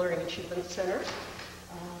School and Learning Achievement Center.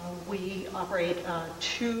 We operate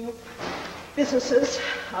two businesses.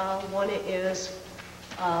 One is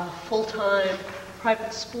a full-time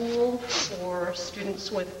private school for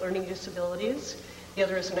students with learning disabilities. The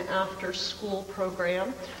other is an after-school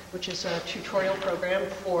program, which is a tutorial program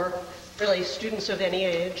for really students of any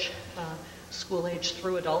age, school age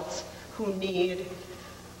through adults, who need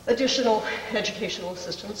additional educational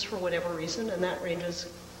assistance for whatever reason, and that ranges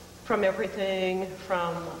from everything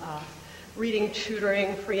from reading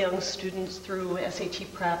tutoring for young students through SAT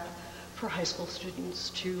prep for high school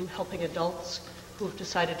students to helping adults who have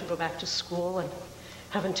decided to go back to school and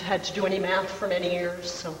haven't had to do any math for many years,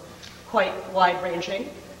 so quite wide-ranging.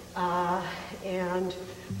 And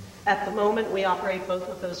at the moment, we operate both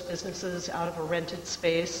of those businesses out of a rented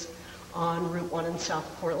space on Route 1 in South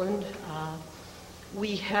Portland.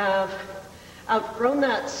 We have outgrown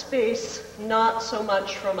that space, not so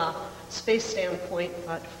much from a space standpoint,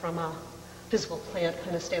 but from a physical plant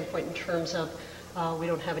kind of standpoint in terms of we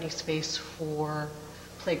don't have any space for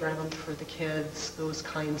playground for the kids, those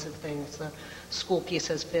kinds of things. The school piece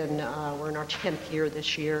has been, we're in our 10th year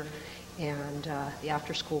this year, and the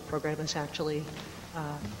after-school program is actually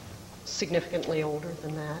significantly older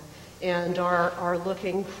than that, and are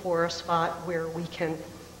looking for a spot where we can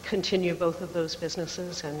continue both of those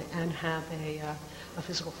businesses and have a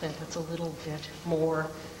physical plant that's a little bit more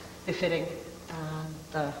befitting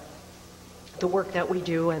the work that we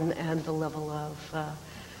do and the level of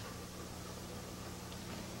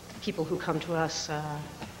people who come to us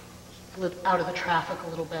out of the traffic a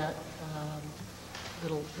little bit,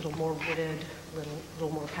 little more wooded,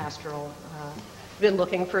 little more pastoral. Been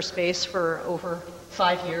looking for space for over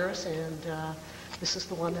 5 years, and this is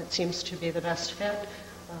the one that seems to be the best fit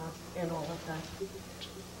in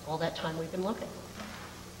all that time we've been looking.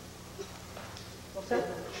 What's that?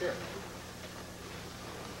 Sure.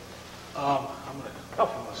 I'm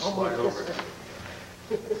going to slide over.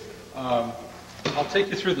 I'll take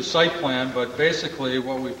you through the site plan, but basically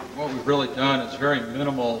what we've really done is very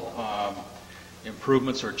minimal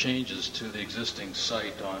improvements or changes to the existing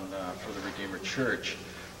site for the Redeemer Church.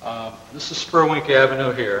 This is Spurwink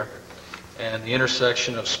Avenue here, and the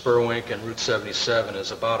intersection of Spurwink and Route 77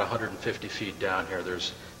 is about 150 feet down here.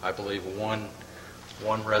 There's, I believe, one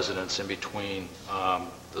residence in between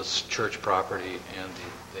this church property and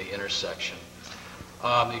the intersection.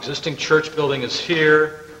 The existing church building is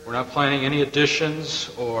here. We're not planning any additions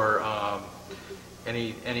or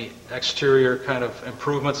any exterior kind of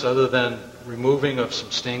improvements other than removing of some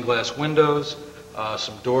stained glass windows,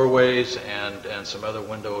 some doorways, and some other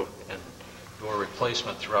window and door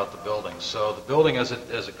replacement throughout the building. So the building as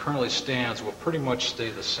it currently stands will pretty much stay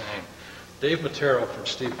the same. Dave Matero from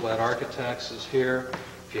Steve Blatt Architects is here.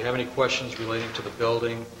 If you have any questions relating to the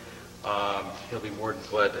building, he'll be more than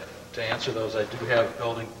glad to answer those. I do have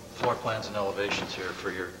building floor plans and elevations here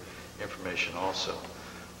for your information also.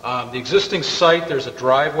 The existing site, there's a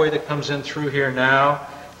driveway that comes in through here now.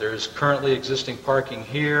 There's currently existing parking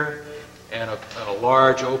here and a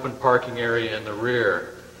large open parking area in the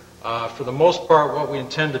rear. For the most part, what we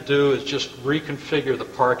intend to do is just reconfigure the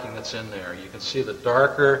parking that's in there. You can see the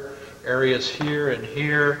darker areas here,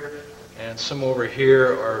 and some over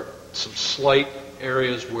here are some slight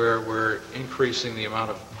areas where we're increasing the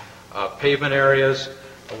amount of pavement areas,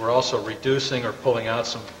 and we're also reducing or pulling out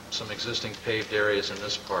some existing paved areas in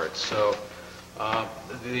this part. So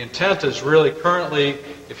the intent is really currently,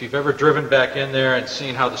 if you've ever driven back in there and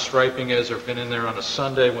seen how the striping is or been in there on a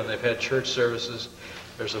Sunday when they've had church services,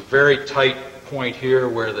 there's a very tight point here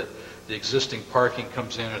where the existing parking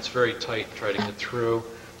comes in. It's very tight to try to get through.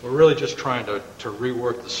 We're really just trying to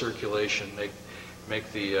rework the circulation,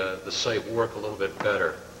 make the site work a little bit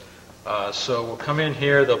better. So we'll come in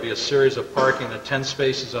here. There'll be a series of parking, 10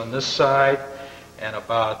 spaces on this side, and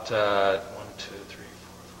about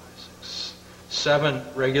 7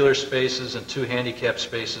 regular spaces and 2 handicap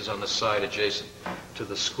spaces on the side adjacent to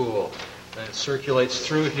the school. And it circulates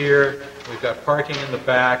through here. We've got parking in the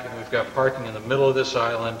back, and we've got parking in the middle of this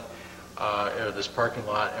island or this parking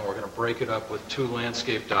lot, and we're going to break it up with 2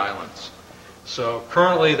 landscaped islands. So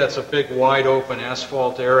currently, that's a big, wide open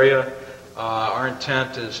asphalt area. Our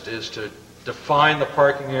intent is to define the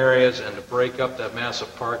parking areas and to break up that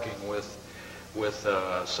massive parking with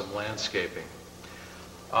some landscaping.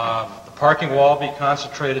 The parking wall will be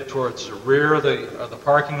concentrated towards the rear of the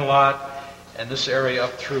parking lot, and this area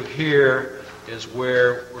up through here is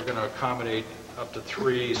where we're going to accommodate up to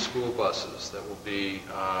 3 school buses that will be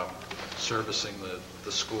servicing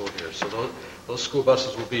the school here. So those school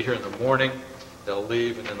buses will be here in the morning, they'll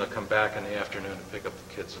leave, and then they'll come back in the afternoon and pick up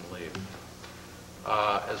the kids and leave.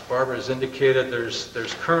 As Barbara has indicated,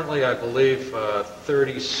 there's currently, I believe,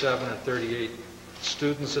 37 or 38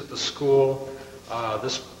 students at the school.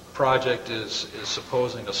 This project is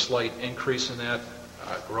supposing a slight increase in that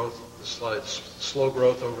growth, slow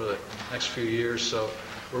growth over the next few years. So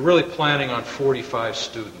we're really planning on 45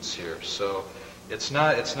 students here. So it's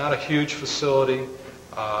not a huge facility.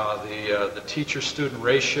 The teacher-student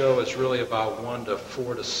ratio is really about 1 to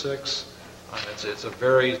 4 to 6. It's a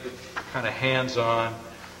very kind of hands-on,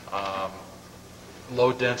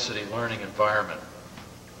 low-density learning environment.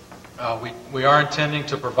 We are intending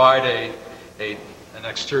to provide an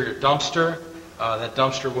exterior dumpster. That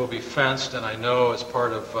dumpster will be fenced, and I know as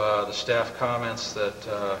part of the staff comments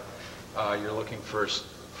that you're looking for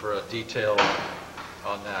a detail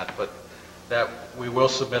on that, but that we will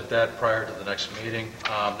submit that prior to the next meeting.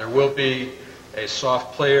 There will be a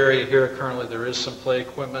soft play area here. Currently there is some play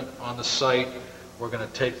equipment on the site. We're going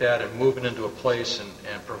to take that and move it into a place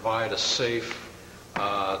and provide a safe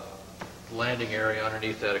landing area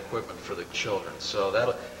underneath that equipment for the children. So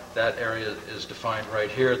that area is defined right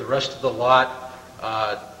here. The rest of the lot,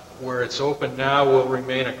 where it's open now, will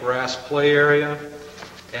remain a grass play area.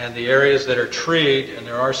 And the areas that are treed, and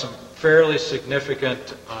there are some fairly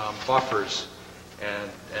significant buffers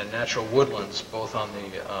and natural woodlands, both on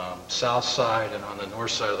the south side and on the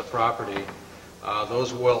north side of the property,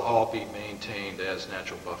 those will all be maintained as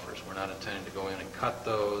natural buffers. We're not intending to go in and cut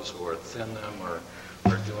those or thin them or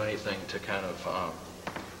do anything to kind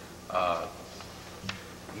of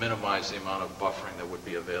minimize the amount of buffering that would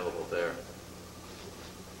be available there.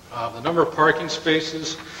 The number of parking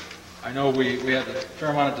spaces, I know we had a fair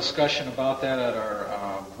amount of discussion about that at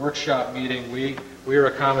our workshop meeting. We are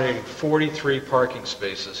accommodating 43 parking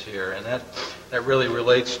spaces here, and that really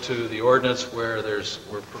relates to the ordinance where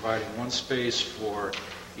we're providing 1 space for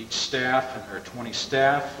each staff, and there are 20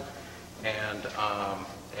 staff, and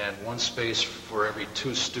 1 space for every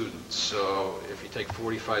 2 students. So if you take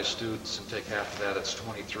 45 students and take half of that, it's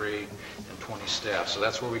 23 and 20 staff. So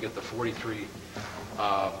that's where we get the 43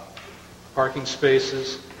 parking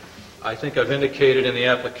spaces. I think I've indicated in the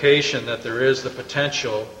application that there is the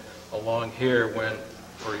potential along here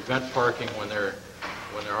for event parking when there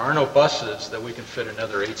are no buses that we can fit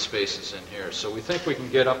another 8 spaces in here. So we think we can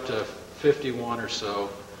get up to 51 or so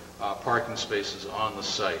parking spaces on the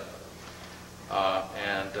site.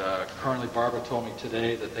 Currently Barbara told me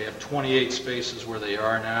today that they have 28 spaces where they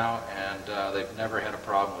are now, and they've never had a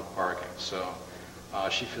problem with parking. So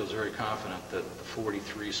she feels very confident that the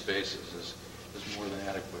 43 spaces is more than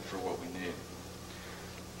adequate for what we need.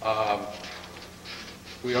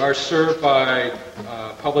 We are served by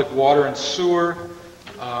public water and sewer.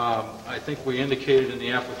 I think we indicated in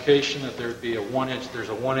the application that there'd be there's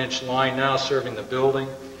a 1-inch line now serving the building.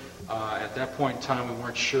 At that point in time, we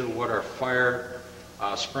weren't sure what our fire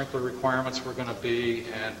sprinkler requirements were going to be,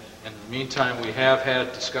 and in the meantime, we have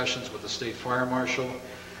had discussions with the state fire marshal.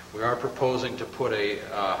 We are proposing to put a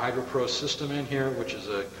HydroPro system in here, which is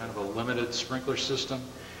a kind of a limited sprinkler system,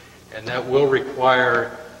 and that will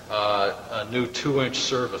require a new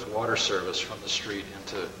 2-inch water service from the street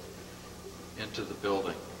into the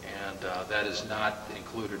building, and that is not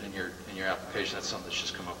included in your application. That's something that's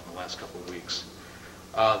just come up in the last couple of weeks.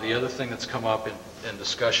 The other thing that's come up in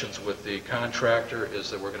discussions with the contractor is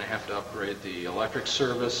that we're going to have to upgrade the electric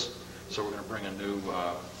service, so we're going to bring a new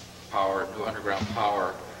underground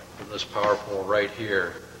power from this power pole right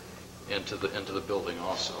here into the building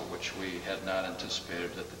also, which we had not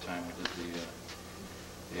anticipated at the time we did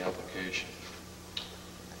the application.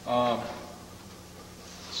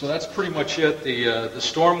 So that's pretty much it. The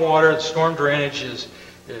stormwater, the storm drainage is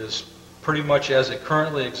pretty much as it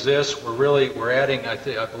currently exists. We're adding, I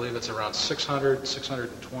believe it's around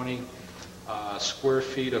 620 square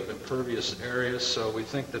feet of impervious areas. So we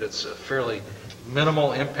think that it's a fairly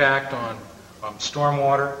minimal impact on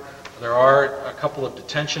stormwater. There are a couple of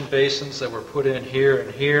detention basins that were put in here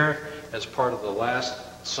and here as part of the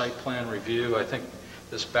last site plan review. I think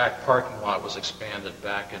this back parking lot was expanded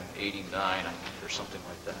back in '89 or something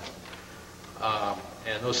like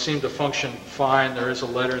And those seem to function fine. There is a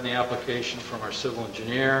letter in the application from our civil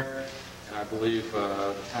engineer, and I believe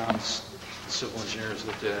the town's civil engineer has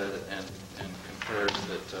looked at it and confirms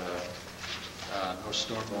that no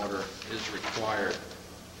stormwater is required.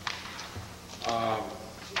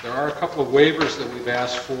 There are a couple of waivers that we've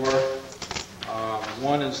asked for.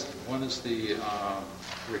 One is the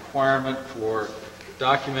requirement for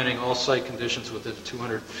documenting all site conditions within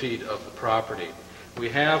 200 feet of the property. We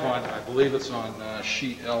have on, I believe it's on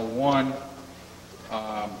sheet L1,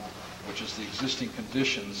 which is the existing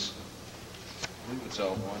conditions. I believe it's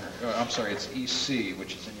L1, or I'm sorry, it's EC,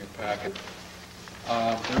 which is in your packet.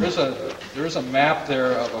 There is a map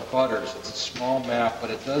there of abutters. It's a small map, but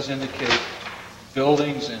it does indicate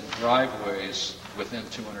buildings and driveways within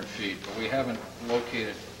 200 feet. But we haven't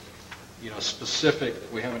located, specific.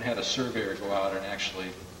 We haven't had a surveyor go out and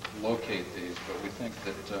actually locate these. But we think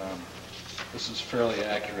that this is fairly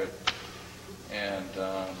accurate, and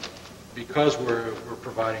because we're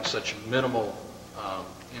providing such minimal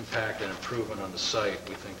impact and improvement on the site,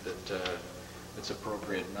 we think that it's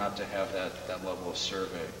appropriate not to have that level of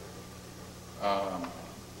survey. I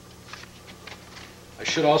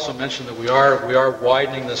should also mention that we are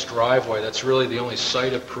widening this driveway. That's really the only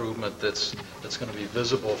site improvement that's going to be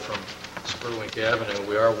visible from Spurwink Avenue.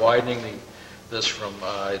 We are widening this from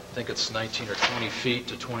I think it's 19 or 20 feet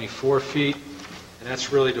to 24 feet, and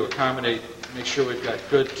that's really to accommodate, make sure we've got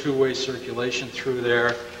good two-way circulation through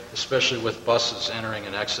there, especially with buses entering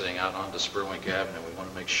and exiting out onto Spurwink Avenue. We want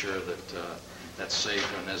to make sure that that's safe,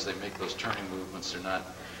 and as they make those turning movements,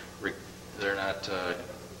 they're not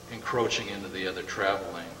encroaching into the other travel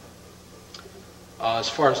lane. As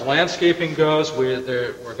far as landscaping goes, we're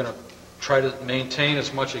going to try to maintain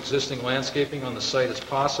as much existing landscaping on the site as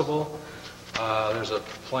possible. There's a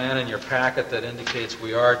plan in your packet that indicates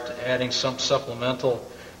we are adding some supplemental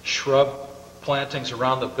shrub plantings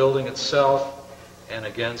around the building itself, and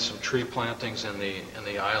again some tree plantings in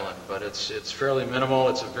the island. But it's fairly minimal.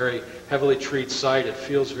 It's a very heavily treed site. It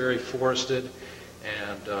feels very forested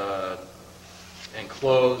and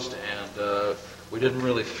enclosed, and we didn't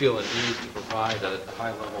really feel a need to provide a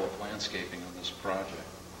high level of landscaping on this project.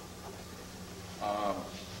 I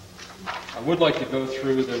would like to go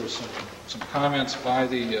through, there was some comments by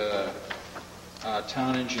the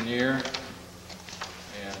town engineer,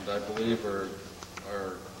 and I believe are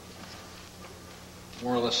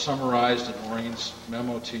more or less summarized in Maureen's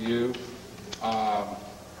memo to you.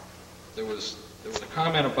 There was a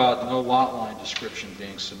comment about no lot line description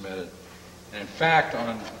being submitted. And in fact,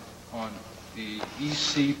 on the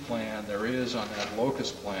EC plan, there is on that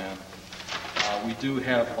locus plan, we do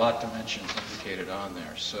have lot dimensions indicated on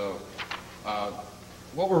there. So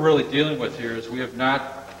what we're really dealing with here is we have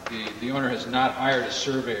not, the owner has not hired a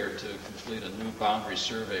surveyor to complete a new boundary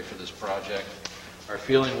survey for this project. Our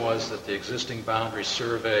feeling was that the existing boundary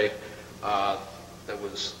survey that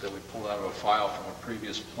we pulled out of a file from a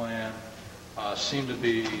previous plan seemed to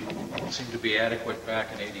be adequate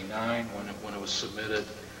back in '89 when it was submitted.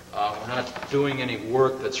 We're not doing any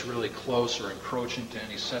work that's really close or encroaching to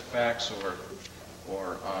any setbacks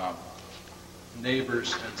or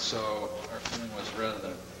neighbors, and so our feeling was rather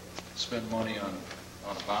than spend money on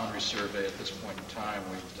a boundary survey at this point in time,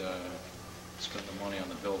 we'd spend the money on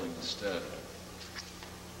the building instead.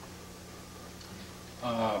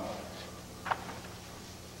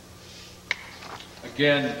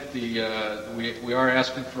 Again, we are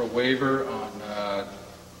asking for a waiver on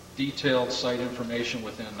detailed site information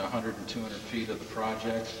within 100 and 200 feet of the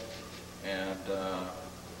project, and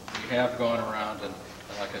we have gone around and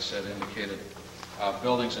like I said, indicated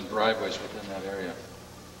buildings and driveways within that area.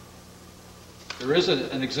 There is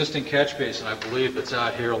an existing catch basin, I believe, that's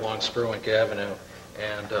out here along Spurwink Avenue,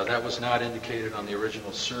 and that was not indicated on the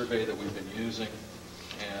original survey that we've been using,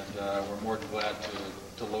 and we're more than glad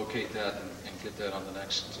to locate that and get that on the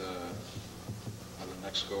next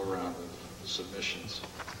go-around of submissions.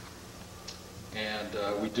 And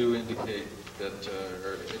we do indicate that,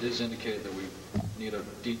 or it is indicated that we need a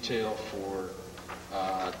detail for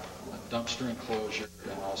a dumpster enclosure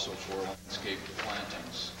and also for landscape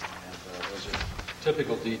plantings. And those are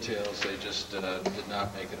typical details. They just did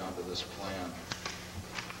not make it onto this plan.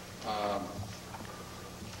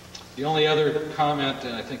 The only other comment,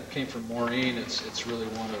 and I think came from Maureen, it's really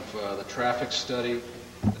one of the traffic study.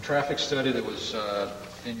 The traffic study that was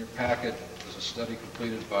in your packet was a study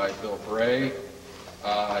completed by Bill Bray.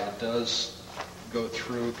 It does go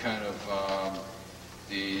through kind of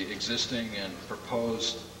the existing and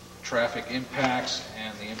proposed traffic impacts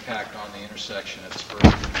and the impact on the intersection at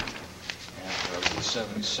Spurwink and Route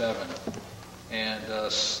 77. And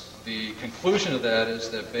The conclusion of that is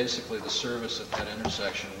that basically the service at that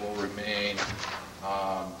intersection will remain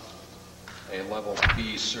a level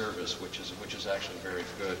B service, which is actually very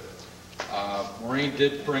good. Maureen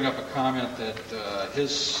did bring up a comment that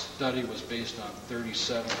his study was based on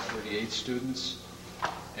 37 or 38 students,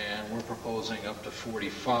 and we're proposing up to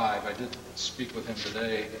 45. I did speak with him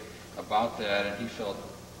today about that, and he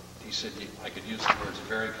said I could use the words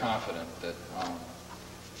very confident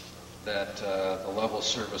that the level of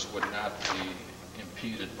service would not be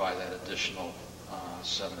impeded by that additional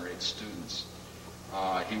 7 or 8 students.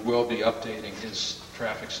 He will be updating his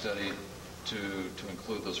traffic study to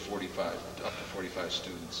include those 45, up to 45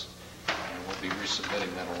 students, and we'll be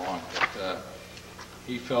resubmitting that along. But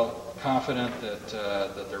he felt confident that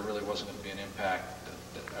there really wasn't going to be an impact,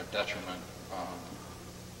 a detriment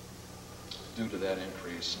due to that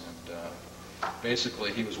increase. And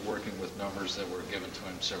basically, he was working with numbers that were given to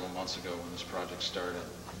him several months ago when this project started,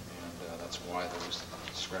 and that's why there was the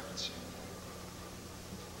discrepancy.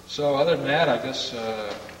 So other than that, I guess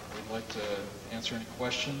we'd like to answer any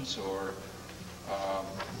questions, or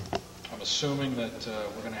I'm assuming that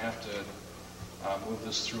we're going to have to move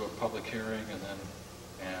this through a public hearing and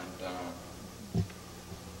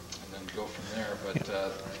then go from there. But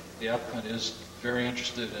the applicant is very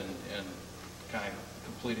interested in kind of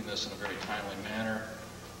completing this in a very timely manner.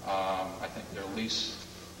 I think their lease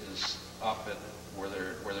is up at where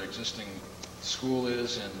their existing school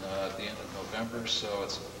is in at the end of November, so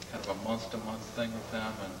it's kind of a month-to-month thing with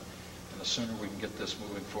them, and the sooner we can get this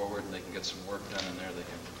moving forward and they can get some work done in there, they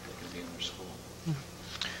can be in their school.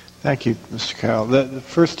 Thank you, Mr. Carroll. The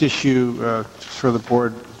first issue for the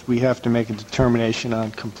board, we have to make a determination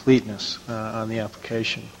on completeness on the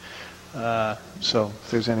application. So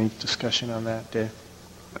if there's any discussion on that, Dave.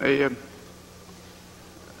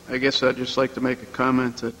 I guess I'd just like to make a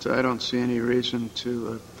comment that I don't see any reason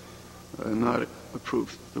to not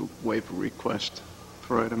approve the waiver request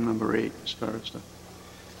for item number 8 as far as the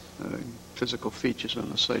physical features on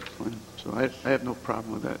the site plan. So I have no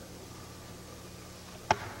problem with that.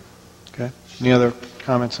 Okay. Any other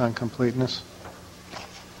comments on completeness?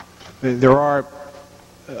 There are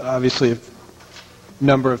obviously a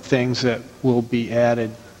number of things that will be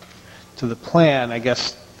added to the plan. I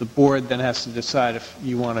guess the board then has to decide if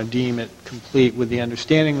you want to deem it complete with the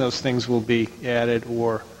understanding those things will be added,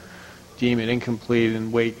 or deem it incomplete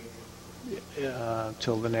and wait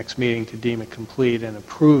till the next meeting to deem it complete and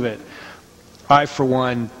approve it. I, for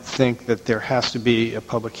one, think that there has to be a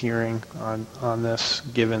public hearing on this,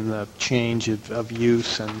 given the change of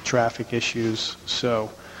use and traffic issues.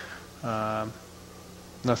 So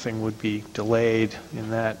nothing would be delayed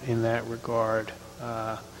in that regard.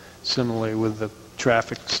 Similarly, with the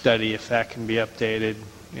traffic study, if that can be updated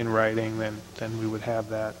in writing, then we would have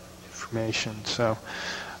that information. So,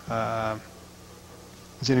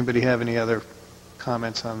 does anybody have any other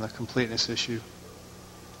comments on the completeness issue?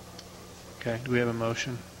 Okay. Do we have a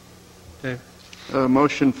motion, Dave? A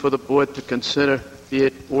motion for the board to consider, be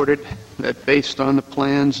it ordered, that based on the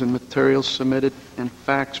plans and materials submitted and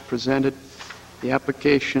facts presented, the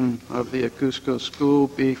application of the Acusco School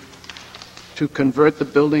be to convert the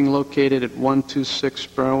building located at 126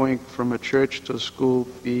 Sparrowing from a church to a school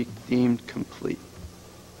be deemed complete.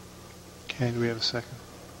 Okay, do we have a second?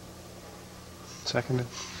 Seconded?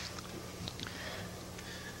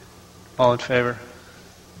 All in favor?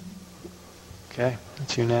 Okay,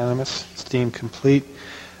 it's unanimous. It's deemed complete.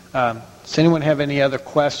 Does anyone have any other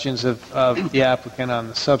questions of the applicant on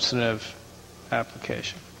the substantive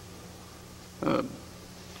application? I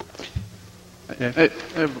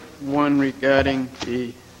have one regarding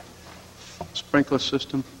the sprinkler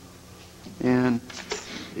system, and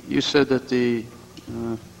you said that the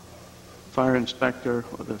fire inspector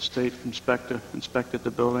or the state inspector inspected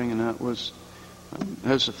the building, and that was,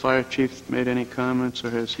 has the fire chief made any comments,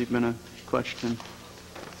 or has he been a question?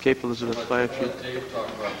 Cape Elizabeth Fire Chief. Let Dave talk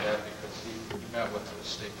about that because he met with the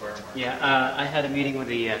state fire marshal. Yeah, I had a meeting with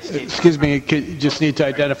the state... Excuse me, you just need to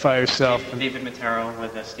identify yourself. David Matero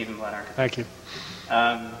with Stephen Bladder. Thank you.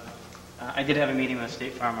 I did have a meeting with the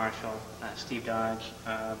state fire marshal, Steve Dodge.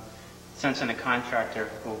 Since a contractor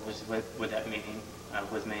who was with that meeting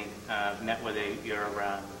with me met with your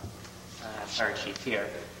fire chief here.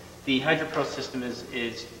 The HydroPro system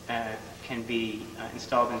can be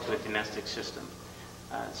installed into a domestic system.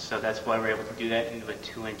 So that's why we're able to do that into a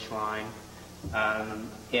 2-inch line.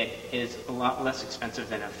 It is a lot less expensive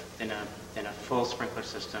than a full sprinkler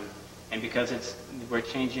system, and because we're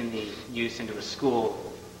changing the use into a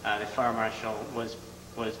school, the fire marshal was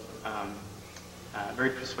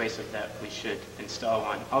very persuasive that we should install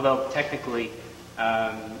one. Although technically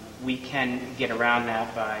We can get around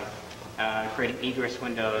that by creating egress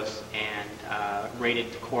windows and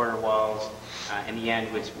rated corridor walls. In the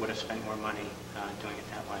end, we would have spent more money doing it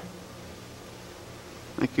that way.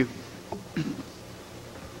 Thank you.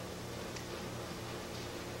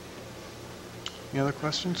 Any other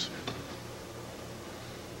questions?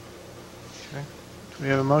 Okay. Do we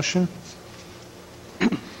have a motion?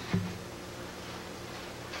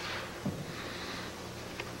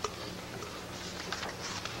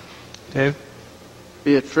 Dave?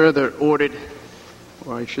 Be it further ordered,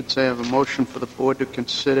 or I should say I have a motion for the board to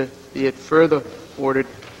consider, be it further ordered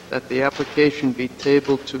that the application be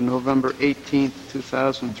tabled to November 18th,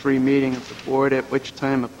 2003 meeting of the board, at which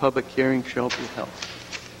time a public hearing shall be held.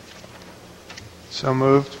 So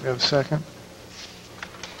moved. We have a second.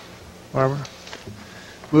 Barbara?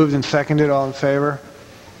 Moved and seconded. All in favor?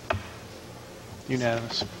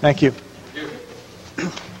 Unanimous. Thank you.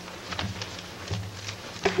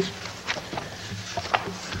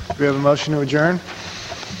 Do we have a motion to adjourn?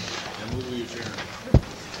 I move we adjourn.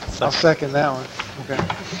 I'll second that one. Okay.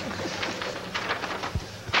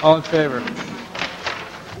 All in favor?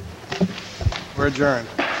 We're adjourned.